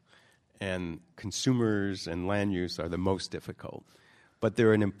hardest, and consumers and land use are the most difficult. But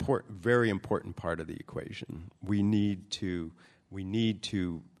they're an very important part of the equation. We need to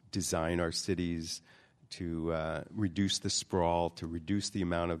design our cities to reduce the sprawl, to reduce the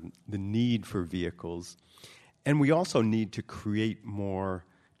need for vehicles. And we also need to create more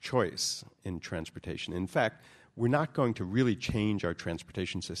choice in transportation. In fact, we're not going to really change our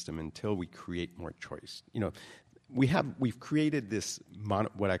transportation system until we create more choice. We've created this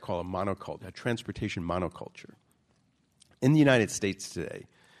what I call a transportation monoculture. In the United States today,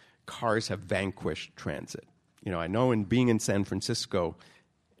 cars have vanquished transit. I know being in San Francisco,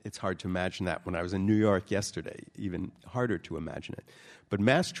 it's hard to imagine that. When I was in New York yesterday, even harder to imagine it. But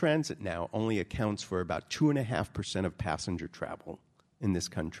mass transit now only accounts for about 2.5% of passenger travel in this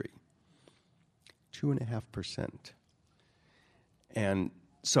country. 2.5%. And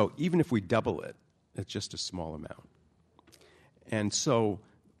so even if we double it, it's just a small amount. And so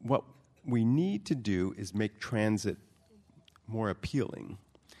what we need to do is make transit more appealing.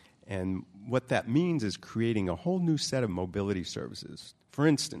 And what that means is creating a whole new set of mobility services. For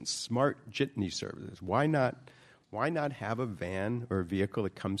instance, smart jitney services. Why not have a van or a vehicle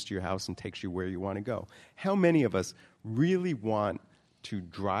that comes to your house and takes you where you want to go? How many of us really want to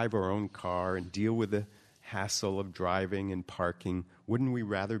drive our own car and deal with the hassle of driving and parking? Wouldn't we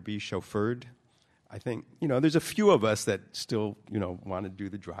rather be chauffeured? I think, there's a few of us that still, want to do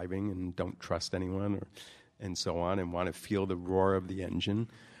the driving and don't trust anyone and so on and want to feel the roar of the engine.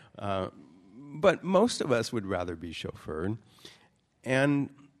 But most of us would rather be chauffeured. And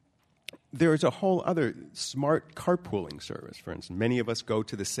there's a whole other smart carpooling service, for instance. Many of us go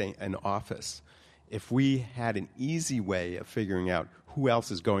to an office. If we had an easy way of figuring out who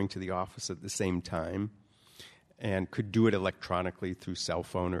else is going to the office at the same time and could do it electronically through cell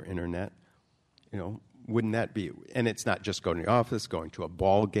phone or internet, wouldn't that be? And it's not just going to the office, going to a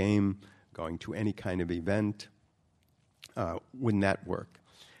ball game, going to any kind of event. Wouldn't that work?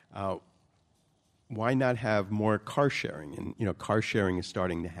 Why not have more car sharing? And, car sharing is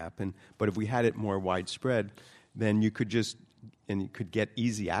starting to happen. But if we had it more widespread, then you could just and you could get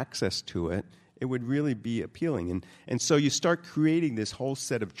easy access to it, it would really be appealing. And so you start creating this whole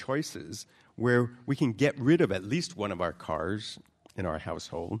set of choices where we can get rid of at least one of our cars in our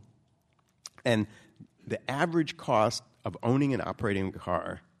household. And the average cost of owning and operating a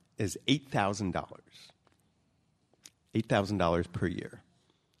car is $8,000. $8,000 per year.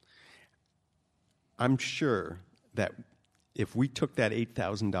 I'm sure that if we took that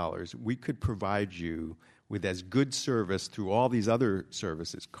 $8,000, we could provide you with as good service through all these other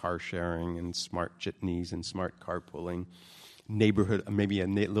services, car sharing and smart jitneys and smart carpooling, neighborhood, maybe a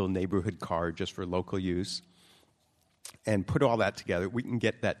little neighborhood car just for local use, and put all that together. We can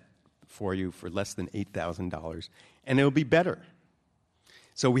get that for you for less than $8,000, and it'll be better.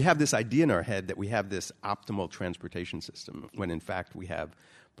 So we have this idea in our head that we have this optimal transportation system, when in fact we have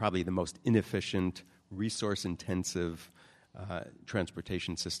probably the most inefficient, resource-intensive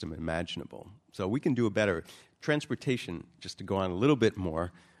transportation system imaginable. So we can do a better transportation. Just to go on a little bit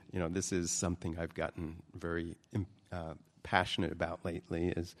more, this is something I've gotten very passionate about lately.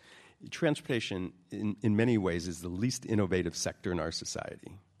 Is transportation, in many ways, is the least innovative sector in our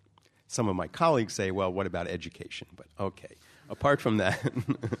society. Some of my colleagues say, "Well, what about education?" But okay, apart from that,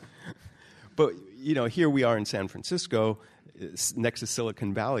 but here we are in San Francisco, next to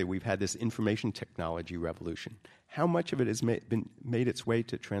Silicon Valley. We've had this information technology revolution. How much of it has made its way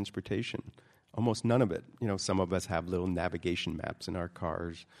to transportation? Almost none of it. Some of us have little navigation maps in our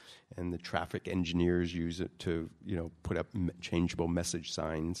cars, and the traffic engineers use it to, put up changeable message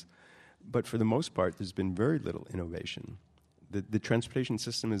signs. But for the most part, there's been very little innovation. The transportation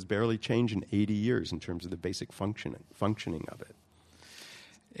system has barely changed in 80 years in terms of the basic functioning of it.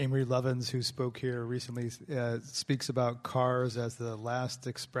 Amory Lovins, who spoke here recently, speaks about cars as the last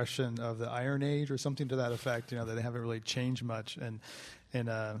expression of the Iron Age or something to that effect, that they haven't really changed much in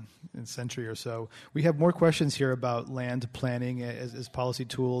a century or so. We have more questions here about land planning as policy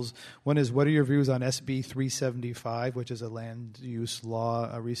tools. One is, what are your views on SB 375, which is a land use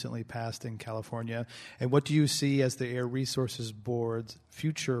law recently passed in California? And what do you see as the Air Resources Board's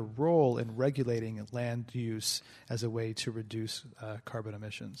future role in regulating land use as a way to reduce carbon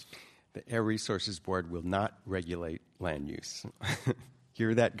emissions? The Air Resources Board will not regulate land use.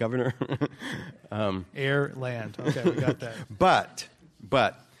 Hear that, Governor? Air, land. Okay, we got that.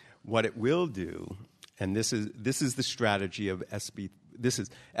 But what it will do, and this is the strategy of SB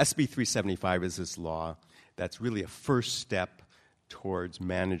 375 is this law that's really a first step towards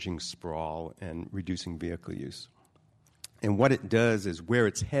managing sprawl and reducing vehicle use. And what it does is, where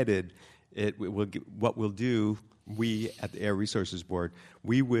it's headed, what we'll do, we at the Air Resources Board,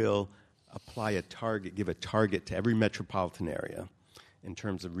 we will give a target to every metropolitan area in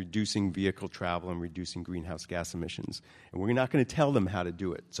terms of reducing vehicle travel and reducing greenhouse gas emissions. And we're not going to tell them how to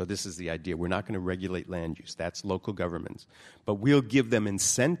do it. So this is the idea. We're not going to regulate land use. That's local governments. But we'll give them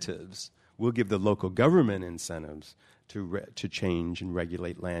incentives. We'll give the local government incentives to change and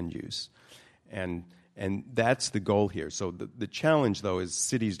regulate land use. And that's the goal here. So the challenge, though, is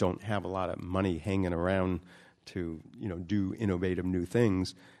cities don't have a lot of money hanging around to do innovative new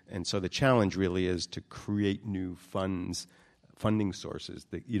things. And so the challenge really is to create new funding sources,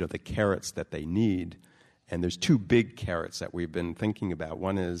 the carrots that they need. And there's two big carrots that we've been thinking about.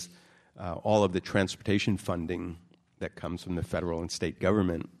 One is all of the transportation funding that comes from the federal and state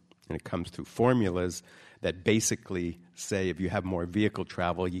government, and it comes through formulas that basically say if you have more vehicle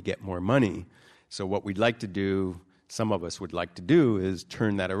travel, you get more money. So what we'd like to do, some of us would like to do, is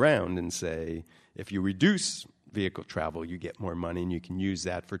turn that around and say, if you reduce vehicle travel, you get more money, and you can use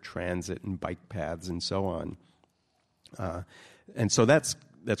that for transit and bike paths and so on. And so that's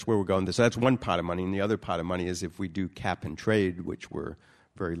where we're going. So that's one pot of money, and the other pot of money is if we do cap and trade, which we're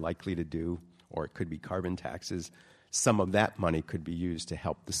very likely to do, or it could be carbon taxes, some of that money could be used to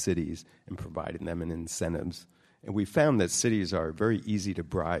help the cities and providing them in incentives. And we found that cities are very easy to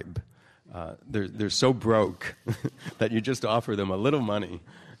bribe. They're so broke that you just offer them a little money,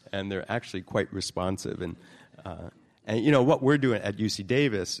 and they're actually quite responsive. And what we're doing at UC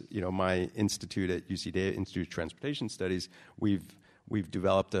Davis, my institute at UC Davis, Institute of Transportation Studies, we've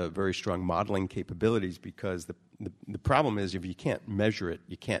developed a very strong modeling capabilities, because the problem is, if you can't measure it,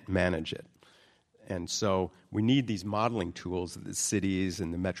 you can't manage it. And so we need these modeling tools that the cities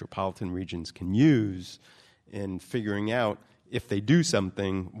and the metropolitan regions can use in figuring out, if they do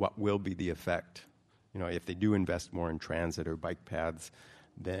something, what will be the effect. If they do invest more in transit or bike paths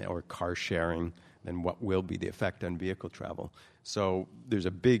or car sharing, then what will be the effect on vehicle travel? So there's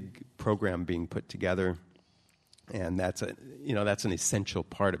a big program being put together, and that's an essential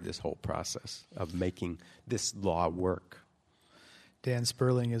part of this whole process of making this law work. Dan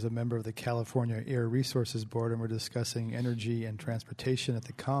Sperling is a member of the California Air Resources Board, and we're discussing energy and transportation at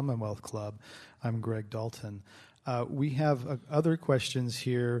the Commonwealth Club. I'm Greg Dalton. We have other questions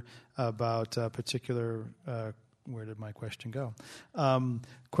here about particular where did my question go?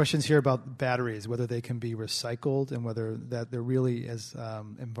 Questions here about batteries, whether they can be recycled and whether that they're really as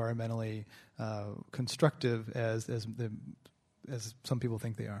environmentally constructive as some people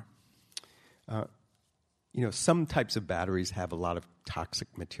think they are. Some types of batteries have a lot of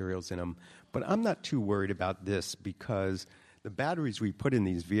toxic materials in them, but I'm not too worried about this because the batteries we put in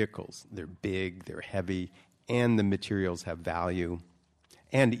these vehicles, they're big, they're heavy, and the materials have value.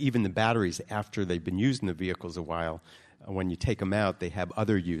 And even the batteries, after they've been used in the vehicles a while, when you take them out, they have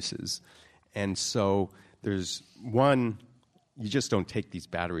other uses. And so there's one, you just don't take these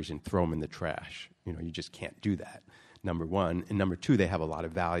batteries and throw them in the trash. You just can't do that, number one. And number two, they have a lot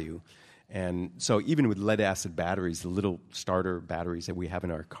of value. And so even with lead-acid batteries, the little starter batteries that we have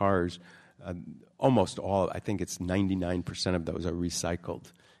in our cars, almost all, I think it's 99% of those are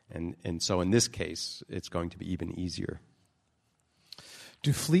recycled. And so in this case, it's going to be even easier.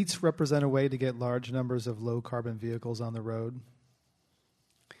 Do fleets represent a way to get large numbers of low-carbon vehicles on the road?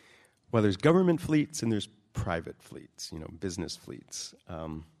 Well, there's government fleets and there's private fleets, business fleets.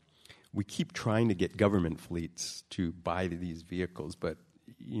 We keep trying to get government fleets to buy these vehicles, but,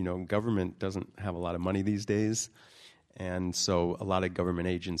 government doesn't have a lot of money these days, and so a lot of government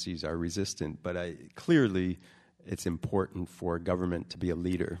agencies are resistant. But clearly, it's important for government to be a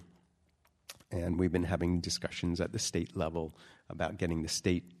leader. And we've been having discussions at the state level about getting the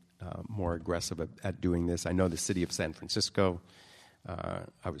state more aggressive at doing this. I know the city of San Francisco.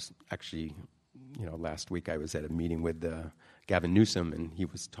 I was actually, last week I was at a meeting with Gavin Newsom, and he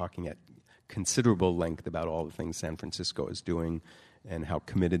was talking at considerable length about all the things San Francisco is doing and how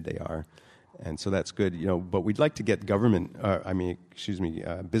committed they are. And so that's good, but we'd like to get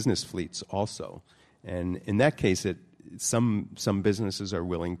business fleets also. And in that case, some businesses are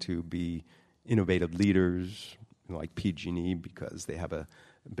willing to be innovative leaders like PG&E because they have a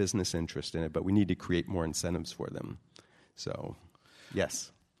business interest in it, but we need to create more incentives for them. So,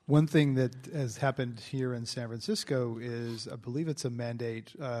 yes. One thing that has happened here in San Francisco is, I believe it's a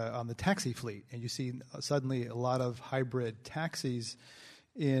mandate on the taxi fleet, and you see suddenly a lot of hybrid taxis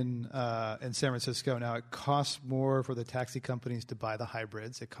in San Francisco. Now, it costs more for the taxi companies to buy the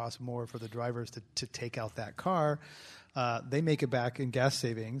hybrids. It costs more for the drivers to take out that car. They make it back in gas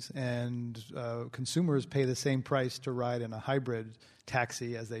savings, and consumers pay the same price to ride in a hybrid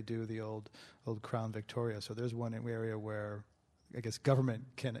taxi as they do the old Crown Victoria. So there's one area where I guess government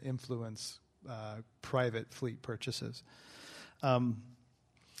can influence private fleet purchases.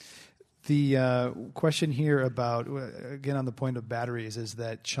 The question here about, again, on the point of batteries, is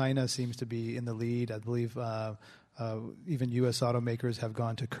that China seems to be in the lead. I believe even U.S. automakers have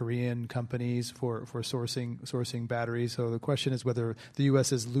gone to Korean companies for sourcing batteries. So the question is whether the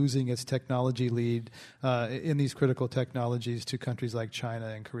U.S. is losing its technology lead in these critical technologies to countries like China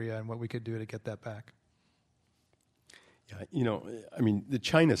and Korea, and what we could do to get that back. Yeah, the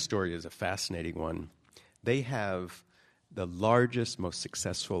China story is a fascinating one. They have the largest, most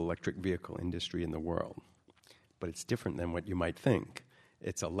successful electric vehicle industry in the world, but it's different than what you might think.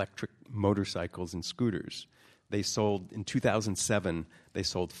 It's electric motorcycles and scooters. They sold, in 2007, they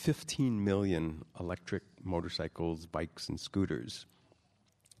sold 15 million electric motorcycles, bikes, and scooters.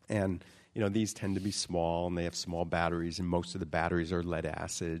 And, these tend to be small, and they have small batteries, and most of the batteries are lead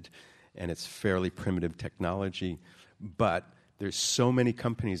acid, and it's fairly primitive technology. But there's so many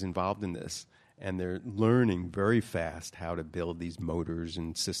companies involved in this, and they're learning very fast how to build these motors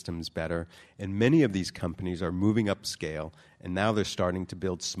and systems better. And many of these companies are moving upscale, and now they're starting to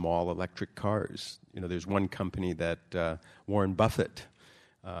build small electric cars. There's one company that Warren Buffett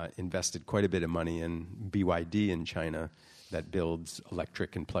invested quite a bit of money in, BYD in China, that builds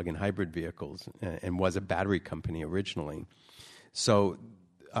electric and plug-in hybrid vehicles and was a battery company originally. So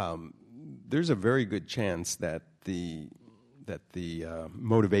there's a very good chance that the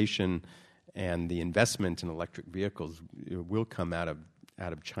motivation and the investment in electric vehicles will come out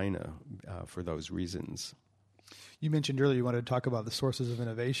of China for those reasons. You mentioned earlier you wanted to talk about the sources of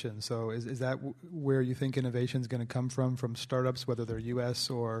innovation. So is that where you think innovation is going to come from startups, whether they're U.S.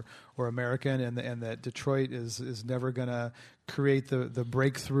 or American, and that Detroit is never going to create the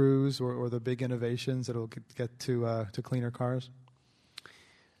breakthroughs or the big innovations that will get to cleaner cars?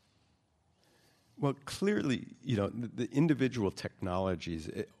 Well, clearly, the individual technologies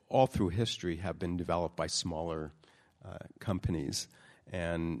all through history have been developed by smaller companies,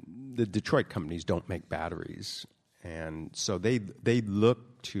 and the Detroit companies don't make batteries, and so they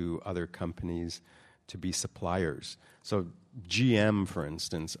look to other companies to be suppliers. So GM, for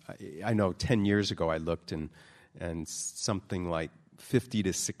instance, I know 10 years ago I looked and something like 50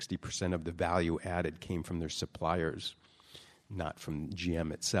 to 60% of the value added came from their suppliers, not from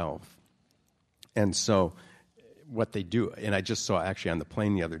GM itself. And so what they do, and I just saw actually on the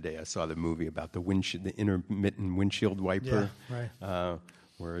plane the other day, I saw the movie about the intermittent windshield wiper,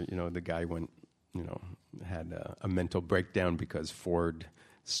 where the guy went, had a mental breakdown because Ford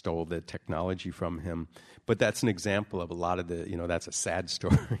stole the technology from him. But that's an example of a lot of that's a sad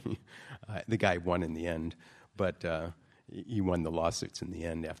story. The guy won in the end, but he won the lawsuits in the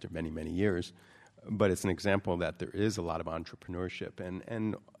end after many, many years. But it's an example that there is a lot of entrepreneurship,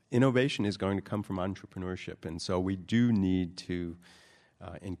 and innovation is going to come from entrepreneurship. And so we do need to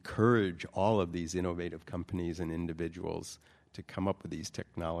encourage all of these innovative companies and individuals to come up with these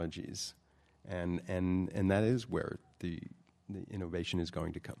technologies. And that is where the innovation is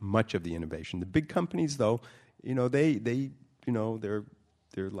going to come. Much of the innovation. The big companies, though, they're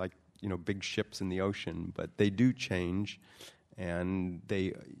like big ships in the ocean, but they do change, and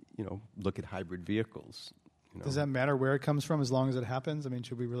they look at hybrid vehicles. Does that matter where it comes from as long as it happens? I mean,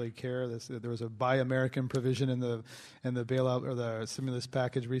 should we really care? There was a Buy American provision in the bailout or the stimulus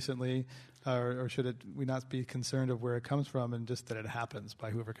package recently, or should we not be concerned of where it comes from and just that it happens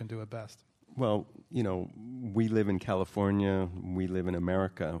by whoever can do it best? Well, we live in California. We live in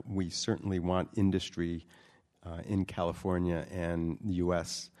America. We certainly want industry in California and the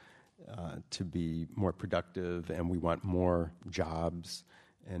U.S. To be more productive, and we want more jobs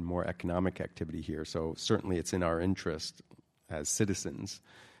and more economic activity here. So certainly it's in our interest as citizens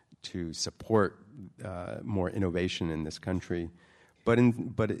to support more innovation in this country. But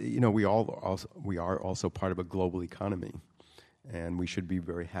we are also part of a global economy, and we should be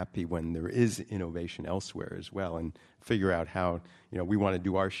very happy when there is innovation elsewhere as well, and figure out how we want to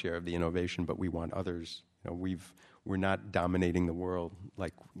do our share of the innovation, but we want others. We're not dominating the world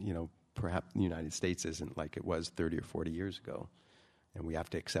like perhaps the United States isn't, like it was 30 or 40 years ago. And we have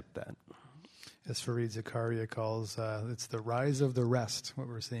to accept that. As Fareed Zakaria calls, it's the rise of the rest, what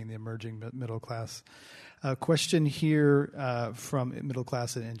we're seeing, the emerging middle class. Question here from middle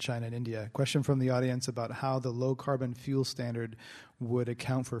class in China and India. Question from the audience about how the low-carbon fuel standard would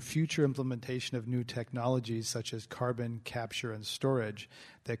account for future implementation of new technologies such as carbon capture and storage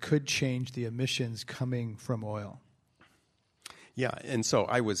that could change the emissions coming from oil. Yeah, and so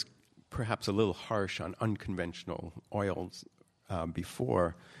I was perhaps a little harsh on unconventional oils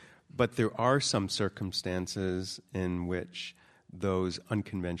before, but there are some circumstances in which those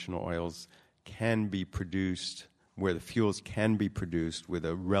unconventional oils can be produced, where the fuels can be produced with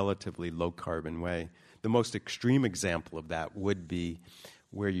a relatively low-carbon way. The most extreme example of that would be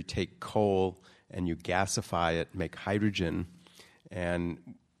where you take coal and you gasify it, make hydrogen, and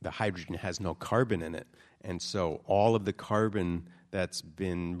the hydrogen has no carbon in it. And so all of the carbon that's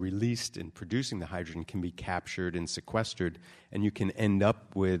been released in producing the hydrogen can be captured and sequestered, and you can end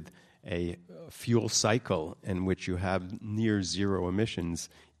up with a fuel cycle in which you have near zero emissions,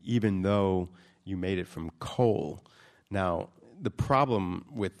 even though you made it from coal. Now, the problem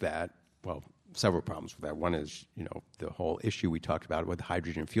with that, well, several problems with that. One is, the whole issue we talked about with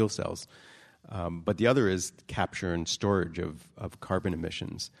hydrogen fuel cells. But the other is capture and storage of carbon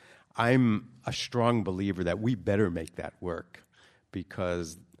emissions. I'm a strong believer that we better make that work,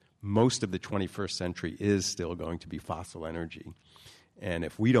 because most of the 21st century is still going to be fossil energy. And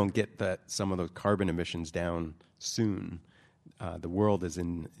if we don't get some of those carbon emissions down soon, the world is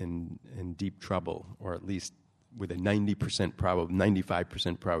in deep trouble, or at least with a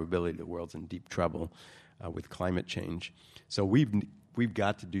 95% probability the world's in deep trouble with climate change. So we've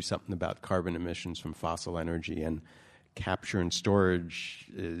got to do something about carbon emissions from fossil energy, and capture and storage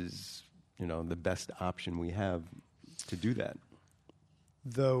is, the best option we have to do that.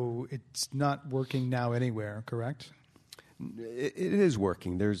 Though it's not working now anywhere, correct? It is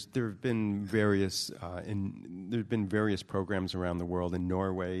working. There have been various programs around the world. In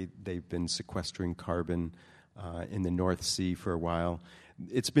Norway, they've been sequestering carbon in the North Sea for a while.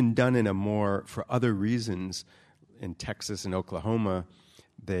 It's been done for other reasons. In Texas and Oklahoma,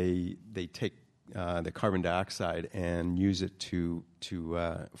 they take the carbon dioxide and use it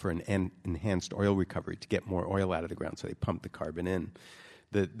for an enhanced oil recovery to get more oil out of the ground. So they pump the carbon in.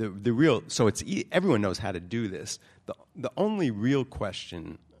 Everyone knows how to do this. The only real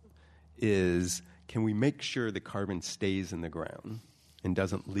question is, can we make sure the carbon stays in the ground and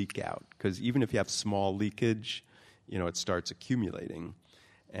doesn't leak out? Because even if you have small leakage, it starts accumulating.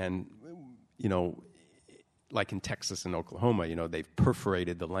 And, like in Texas and Oklahoma, they've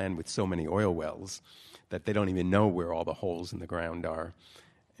perforated the land with so many oil wells that they don't even know where all the holes in the ground are.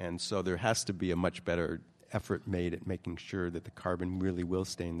 And so there has to be a much better effort made at making sure that the carbon really will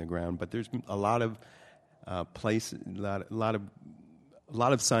stay in the ground. But there's a lot of a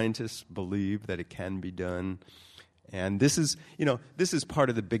lot of scientists believe that it can be done. And this is part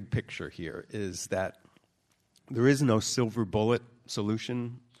of the big picture here, is that there is no silver bullet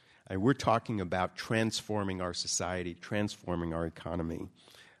solution. We're talking about transforming our society, transforming our economy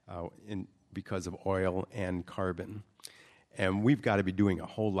because of oil and carbon. And we've got to be doing a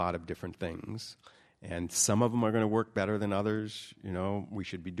whole lot of different things. And some of them are going to work better than others. We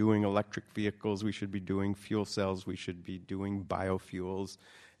should be doing electric vehicles. We should be doing fuel cells. We should be doing biofuels.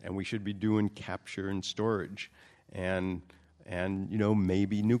 And we should be doing capture and storage. And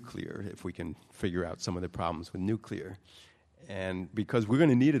maybe nuclear, if we can figure out some of the problems with nuclear. And because we're going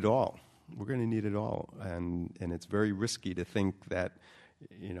to need it all. We're going to need it all. And it's very risky to think that,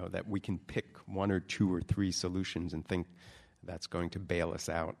 that we can pick one or two or three solutions and think that's going to bail us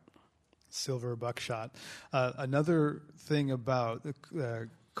out. Silver buckshot. Another thing about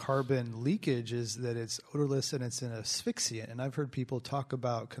carbon leakage is that it's odorless and it's an asphyxiant. And I've heard people talk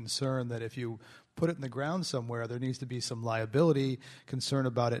about concern that if you put it in the ground somewhere, there needs to be some liability, concern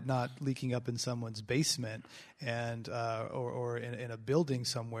about it not leaking up in someone's basement and or in a building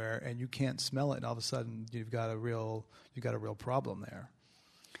somewhere, and you can't smell it, and all of a sudden you've got a real problem there.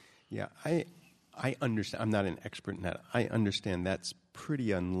 Yeah, I understand. I'm not an expert in that. I understand that's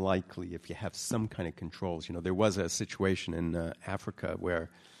pretty unlikely if you have some kind of controls. There was a situation in Africa where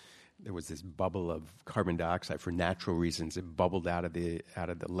there was this bubble of carbon dioxide for natural reasons. It bubbled out of the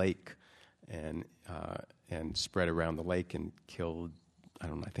lake and spread around the lake and killed,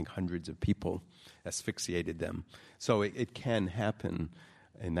 I think hundreds of people, asphyxiated them. So it can happen.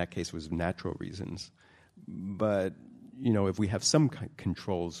 In that case, it was natural reasons. But if we have some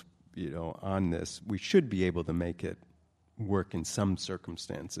controls, on this, we should be able to make it work in some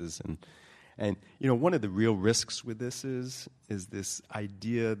circumstances. And one of the real risks with this is this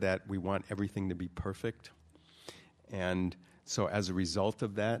idea that we want everything to be perfect. And so as a result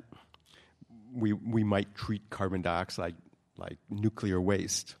of that, we might treat carbon dioxide like nuclear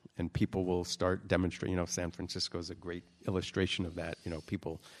waste, and people will start demonstrating. San Francisco is a great illustration of that.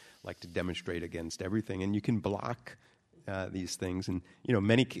 People like to demonstrate against everything, and you can block these things, and in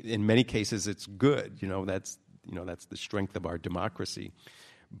many cases it's good. That's the strength of our democracy.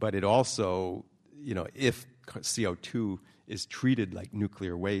 But it also, if CO2 is treated like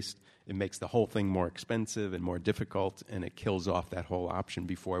nuclear waste, it makes the whole thing more expensive and more difficult, and it kills off that whole option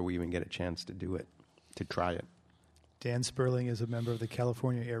before we even get a chance to do it, to try it. Dan Sperling is a member of the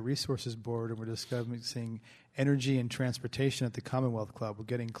California Air Resources Board, and we're discussing energy and transportation at the Commonwealth Club. We're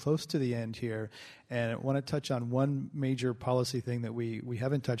getting close to the end here, and I want to touch on one major policy thing that we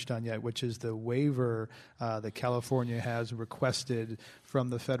haven't touched on yet, which is the waiver that California has requested from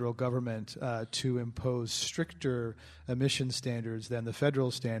the federal government to impose stricter emission standards than the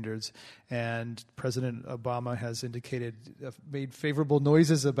federal standards. And President Obama has made favorable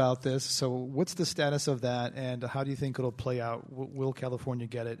noises about this. So what's the status of that, and how do you think it'll play out? Will California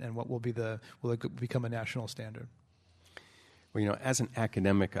get it, and what will it become a national standard? Well, as an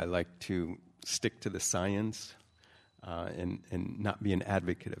academic, I like to stick to the science and not be an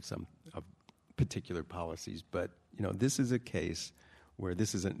advocate of particular policies. But this is a case where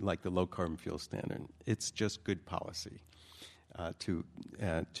this isn't like the low carbon fuel standard. It's just good policy to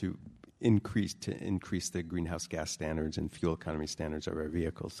increase the greenhouse gas standards and fuel economy standards of our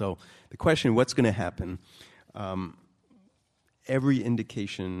vehicles. So the question, what's going to happen? Every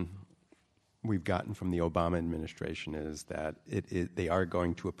indication we've gotten from the Obama administration is that they are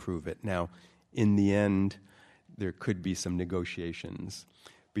going to approve it. Now, in the end, there could be some negotiations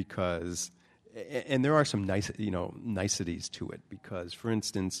because, and there are some niceties to it because, for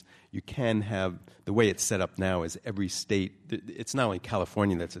instance, you can have, the way it's set up now is every state, it's not only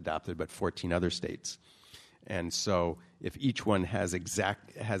California that's adopted, but 14 other states. And so if each one has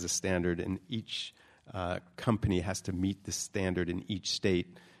a standard and each company has to meet the standard in each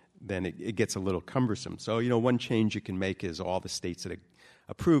state, then it gets a little cumbersome. So, one change you can make is all the states that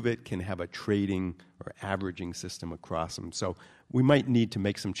approve it can have a trading or averaging system across them. So we might need to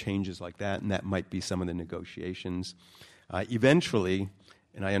make some changes like that, and that might be some of the negotiations. Eventually,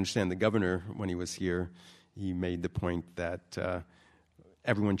 and I understand the governor, when he was here, he made the point that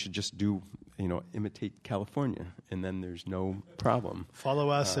everyone should just imitate California, and then there's no problem. Follow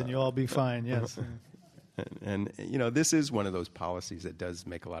us and you'll all be fine, yes. And this is one of those policies that does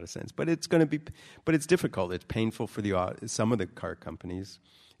make a lot of sense, but it's difficult. It's painful for some of the car companies.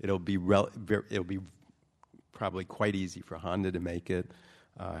 It'll be probably quite easy for Honda to make it.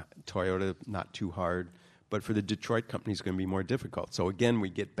 Toyota, not too hard, But for the Detroit company, it's going to be more difficult. So again, we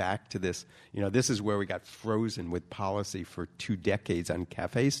get back to this. This is where we got frozen with policy for 2 decades on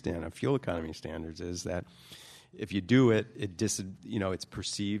fuel economy standards, is that if you do it, it's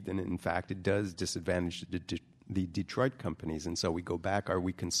perceived, and in fact, it does disadvantage the Detroit companies. And so we go back, are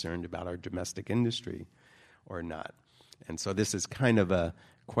we concerned about our domestic industry or not? And so this is kind of a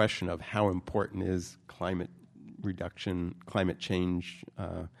question of how important is climate reduction, climate change,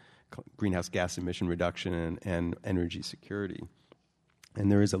 greenhouse gas emission reduction, and energy security.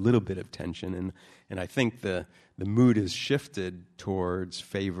 And there is a little bit of tension, and I think the mood has shifted towards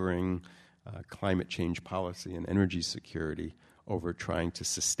favoring climate change policy and energy security over trying to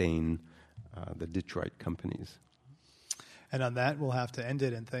sustain the Detroit companies. And on that, we'll have to end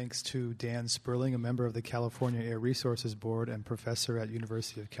it. And thanks to Dan Sperling, a member of the California Air Resources Board and professor at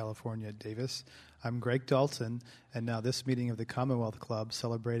University of California at Davis. I'm Greg Dalton, and now this meeting of the Commonwealth Club,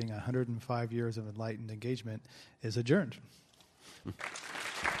 celebrating 105 years of enlightened engagement, is adjourned.